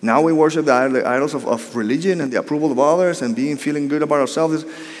 Now we worship the idols of religion and the approval of others and feeling good about ourselves.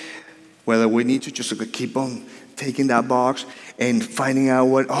 Whether we need to just keep on taking that box and finding out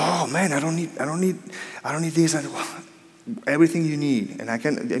I don't need this. Everything you need.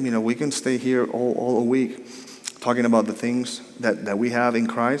 And we can stay here all week talking about the things that we have in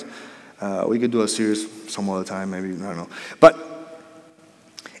Christ. We could do a series some other time, maybe, I don't know. But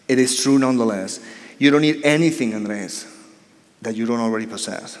it is true nonetheless. You don't need anything, Andres, that you don't already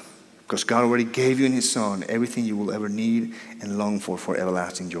possess. Because God already gave you in His Son everything you will ever need and long for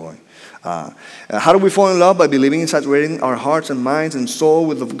everlasting joy. How do we fall in love? By believing and saturating our hearts and minds and soul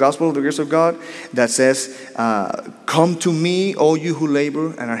with the gospel of the grace of God that says, come to me, all you who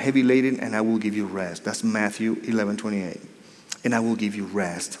labor and are heavy laden, and I will give you rest. That's Matthew 11:28. And I will give you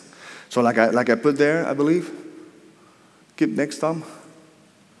rest. So like I put there, I believe. Keep next, Tom.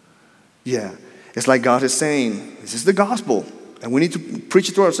 Yeah. It's like God is saying, this is the gospel. And we need to preach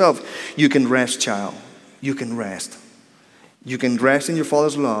it to ourselves. You can rest, child. You can rest. You can rest in your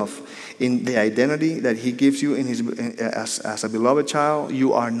Father's love, in the identity that He gives you as a beloved child.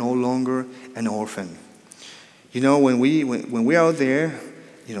 You are no longer an orphan. When we're out there,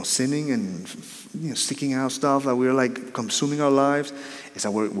 sinning and seeking out stuff that we're like consuming our lives, is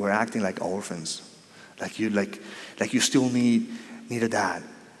that we're acting like orphans, like you still need a dad.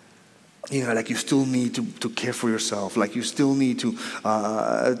 Like you still need to care for yourself. Like you still need to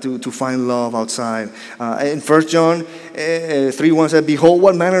find love outside. In 1 John 3:1 said, behold,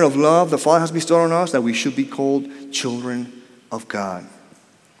 what manner of love the Father has bestowed on us, that we should be called children of God.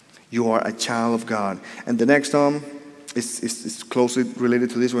 You are a child of God. And the next is closely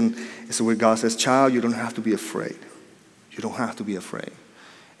related to this one. It's where God says, child, you don't have to be afraid. You don't have to be afraid.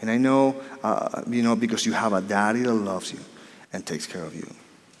 And I know, because you have a daddy that loves you and takes care of you.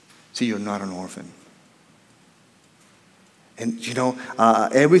 See, you're not an orphan. And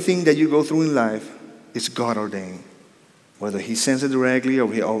everything that you go through in life is God ordained. Whether He sends it directly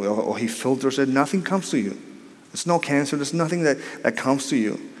or He filters it, nothing comes to you. There's no cancer. There's nothing that comes to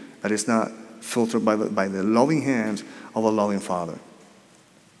you that is not filtered by the loving hands of a loving Father.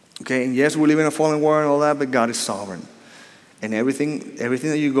 Okay, and yes, we live in a fallen world and all that, but God is sovereign. And everything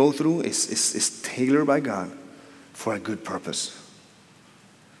that you go through is tailored by God for a good purpose.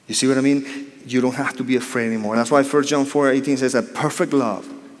 You see what I mean? You don't have to be afraid anymore. That's why 1 John 4:18 says that perfect love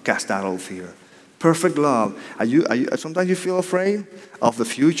casts out all fear. Perfect love. Sometimes you feel afraid of the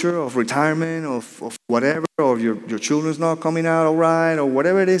future, of retirement, of whatever, or your children's not coming out all right, or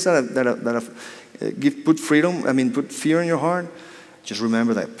whatever it is that put fear in your heart. Just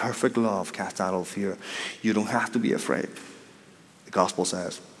remember that perfect love casts out all fear. You don't have to be afraid. The gospel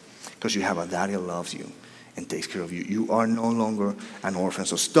says, because you have a daddy that loves you and takes care of you. You are no longer an orphan.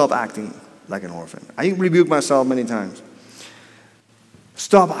 So stop acting like an orphan. I rebuke myself many times.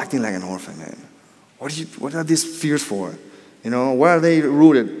 Stop acting like an orphan, man. What are these fears for? Where are they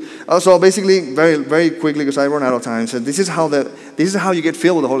rooted? Also, basically, very, very quickly, because I run out of time, so this is how you get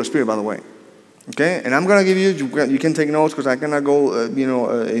filled with the Holy Spirit, by the way. Okay? And I'm going to give you can take notes because I cannot go,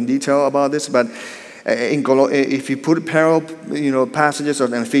 in detail about this, but if you put parallel, passages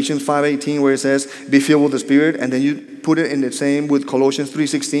in Ephesians 5:18 where it says, be filled with the Spirit, and then you put it in the same with Colossians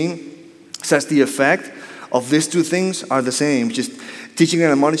 3:16, says the effect of these two things are the same, just teaching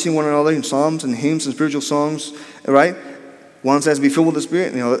and admonishing one another in psalms and hymns and spiritual songs, right? One says, be filled with the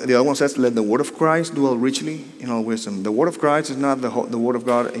Spirit, and the other one says, let the word of Christ dwell richly in all wisdom. The word of Christ is not the word of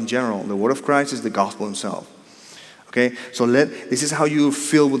God in general. The word of Christ is the gospel himself. Okay? So this is how you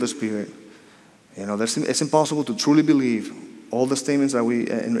fill with the Spirit. It's impossible to truly believe all the statements that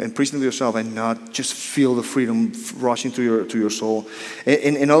and preach them to yourself and not just feel the freedom rushing to your soul.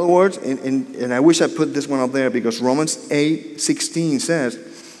 In other words, and I wish I put this one up there because Romans 8:16 says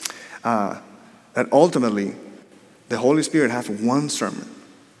that ultimately the Holy Spirit has one sermon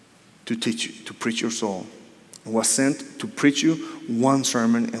to teach you, to preach your soul. And was sent to preach you one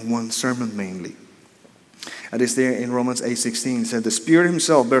sermon and one sermon mainly. And it's there in Romans 8:16. It said, the Spirit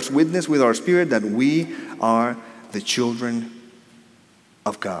himself bears witness with our spirit that we are the children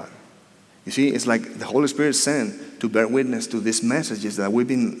of God. You see, it's like the Holy Spirit sent to bear witness to these messages that we've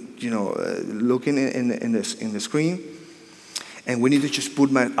been, looking in the screen. And we need to just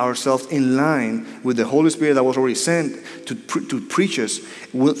put ourselves in line with the Holy Spirit that was already sent to preach us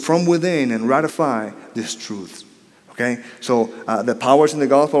from within and ratify this truth. Okay? So the powers in the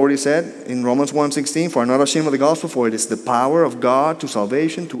gospel already said in Romans 1:16, for I'm not ashamed of the gospel, for it is the power of God to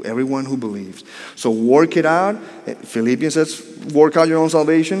salvation to everyone who believes. So work it out. Philippians says, work out your own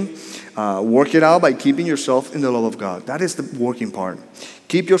salvation. Work it out by keeping yourself in the love of God. That is the working part.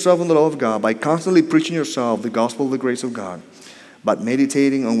 Keep yourself in the love of God by constantly preaching yourself the gospel of the grace of God, but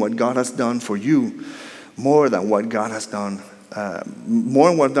meditating on what God has done for you more than what God has done,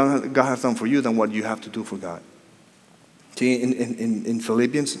 God has done for you than what you have to do for God. See, in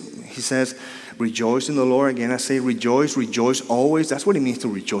Philippians, he says, rejoice in the Lord. Again, I say rejoice always. That's what it means to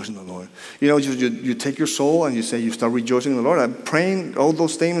rejoice in the Lord. You take your soul and you start rejoicing in the Lord. I'm praying all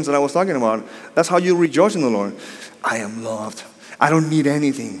those statements that I was talking about. That's how you rejoice in the Lord. I am loved. I don't need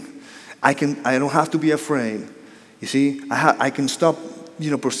anything. I don't have to be afraid. You see, I can stop,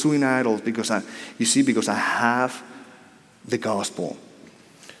 pursuing idols because I have the gospel.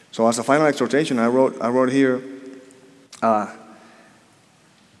 So as a final exhortation, I wrote here,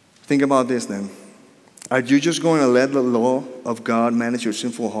 think about this then. Are you just going to let the law of God manage your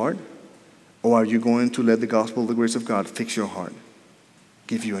sinful heart? Or are you going to let the gospel of the grace of God fix your heart?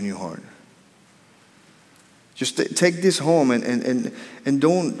 Give you a new heart? Just take this home and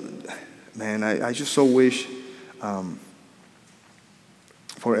don't, man, I just so wish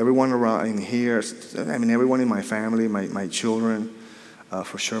for everyone around in here, everyone in my family, my children,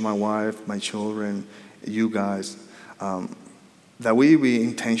 for sure my wife, my children, you guys, that we be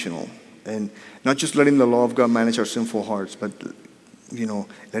intentional and not just letting the law of God manage our sinful hearts, but,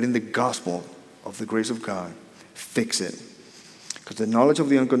 letting the gospel of the grace of God fix it. Because the knowledge of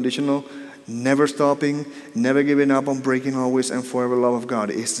the unconditional, never stopping, never giving up on breaking always and forever love of God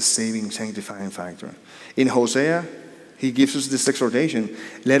is the saving, sanctifying factor. In Hosea, he gives us this exhortation.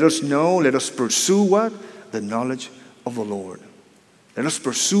 Let us pursue what? The knowledge of the Lord. Let us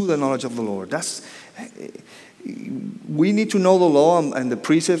pursue the knowledge of the Lord. We need to know the law and the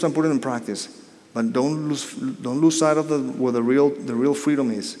precepts and put it in practice. But don't lose sight of where the real freedom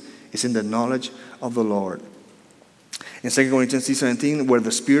is. It's in the knowledge of the Lord. In 2 Corinthians 3:17, where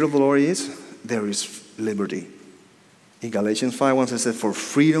the Spirit of the Lord is, there is liberty. In Galatians 5:1 it says, for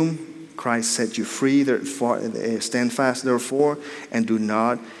freedom Christ set you free. Therefore, stand fast, therefore, and do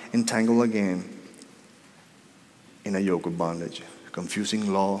not entangle again in a yoke of bondage,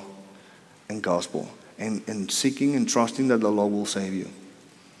 confusing law and gospel, and seeking and trusting that the law will save you.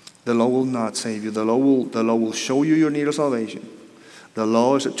 The law will not save you. The law will show you your need of salvation. The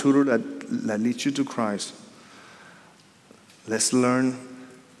law is a tutor that leads you to Christ. Let's learn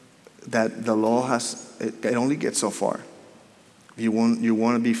that the law it only gets so far. If you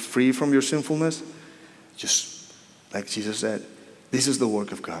want to be free from your sinfulness, just like Jesus said, this is the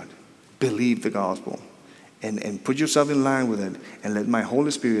work of God. Believe the gospel and put yourself in line with it, and let my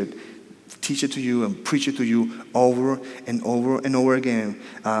Holy Spirit teach it to you and preach it to you over and over and over again.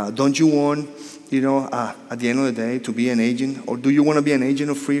 Don't you want, at the end of the day, to be an agent, or do you want to be an agent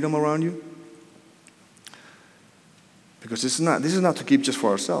of freedom around you? Because this is not to keep just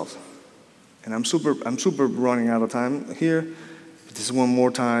for ourselves. And I'm super running out of time here. But this is one more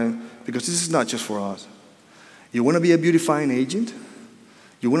time, because this is not just for us. You want to be a beautifying agent?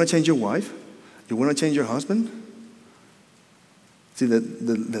 You want to change your wife? You want to change your husband? See,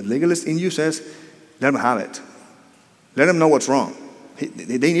 the legalist in you says, let them have it. Let them know what's wrong.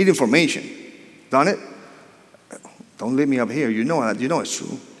 They need information. Done it? Don't leave me up here. You know it's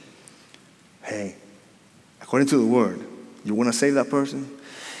true. Hey, according to the word, you want to save that person?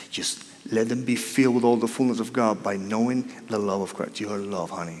 Just let them be filled with all the fullness of God by knowing the love of Christ. You are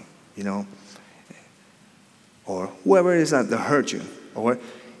loved, honey. Or whoever it is that hurt you, or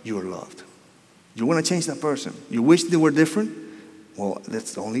you are loved. You want to change that person. You wish they were different? Well,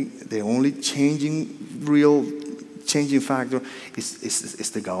 that's the only real changing factor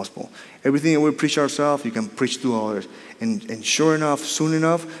is the gospel. Everything that we preach ourselves, you can preach to others. And sure enough, soon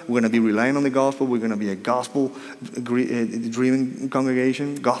enough, we're going to be relying on the gospel. We're going to be a gospel-driven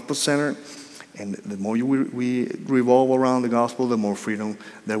congregation, gospel-centered. And the more we revolve around the gospel, the more freedom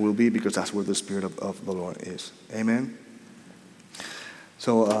there will be, because that's where the Spirit of the Lord is. Amen?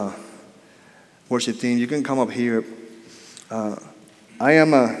 So, worship team, you can come up here.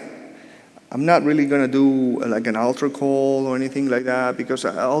 I'm not really going to do like an altar call or anything like that, because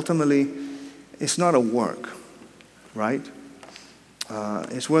ultimately it's not a work, right?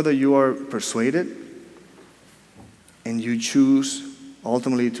 It's whether you are persuaded and you choose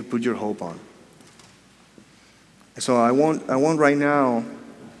ultimately to put your hope on. So I want right now,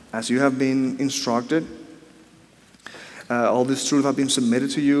 as you have been instructed, all this truth have been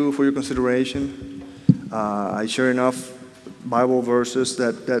submitted to you for your consideration. I share enough Bible verses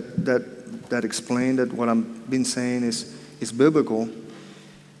that explain that what I'm been saying is biblical.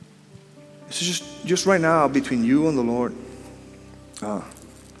 It's just right now between you and the Lord.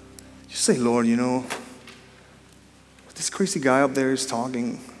 Just say, Lord, what this crazy guy up there is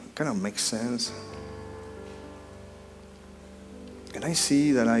talking kind of makes sense. And I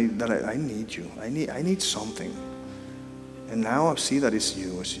see that I need you. I need something. And now I see that it's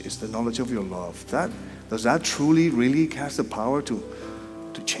you. It's the knowledge of your love. Does that truly, really has the power to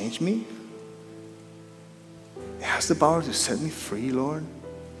change me? It has the power to set me free, Lord.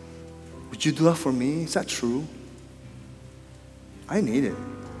 Would you do that for me? Is that true? I need it.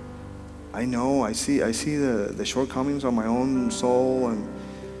 I know. I see the shortcomings of my own soul,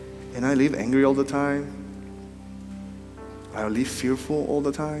 and I live angry all the time. I live fearful all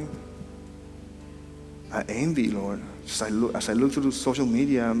the time. I envy, Lord. As I look through social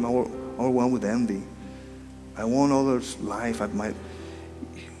media, I'm overwhelmed with envy. I want others' life. I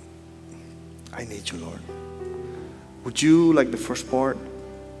need you, Lord. Would you, like the first part,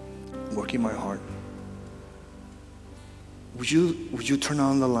 work in my heart? Would you turn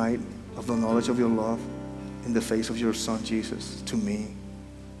on the light of the knowledge of your love in the face of your Son Jesus to me?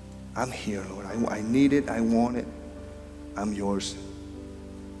 I'm here, Lord. I need it. I want it. I'm yours.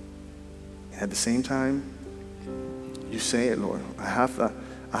 And at the same time, you say it, Lord. I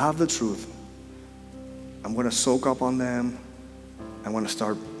have the truth. I'm going to soak up on them. I'm going to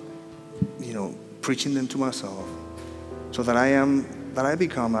start, preaching them to myself, so that I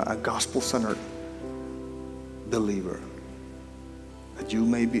become a gospel-centered believer. That you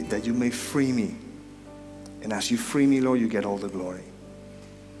may free me. And as you free me, Lord, you get all the glory.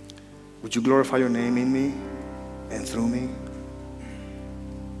 Would you glorify your name in me and through me?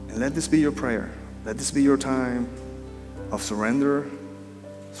 And let this be your prayer. Let this be your time of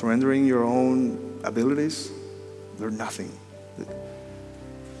surrendering your own abilities. They're nothing.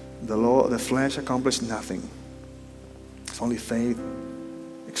 The flesh accomplished nothing. It's only faith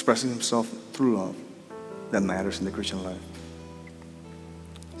expressing himself through love that matters in the Christian life.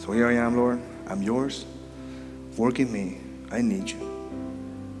 So here I am, Lord. I'm yours. Work in me. I need you.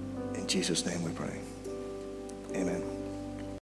 In Jesus' name we pray. Amen.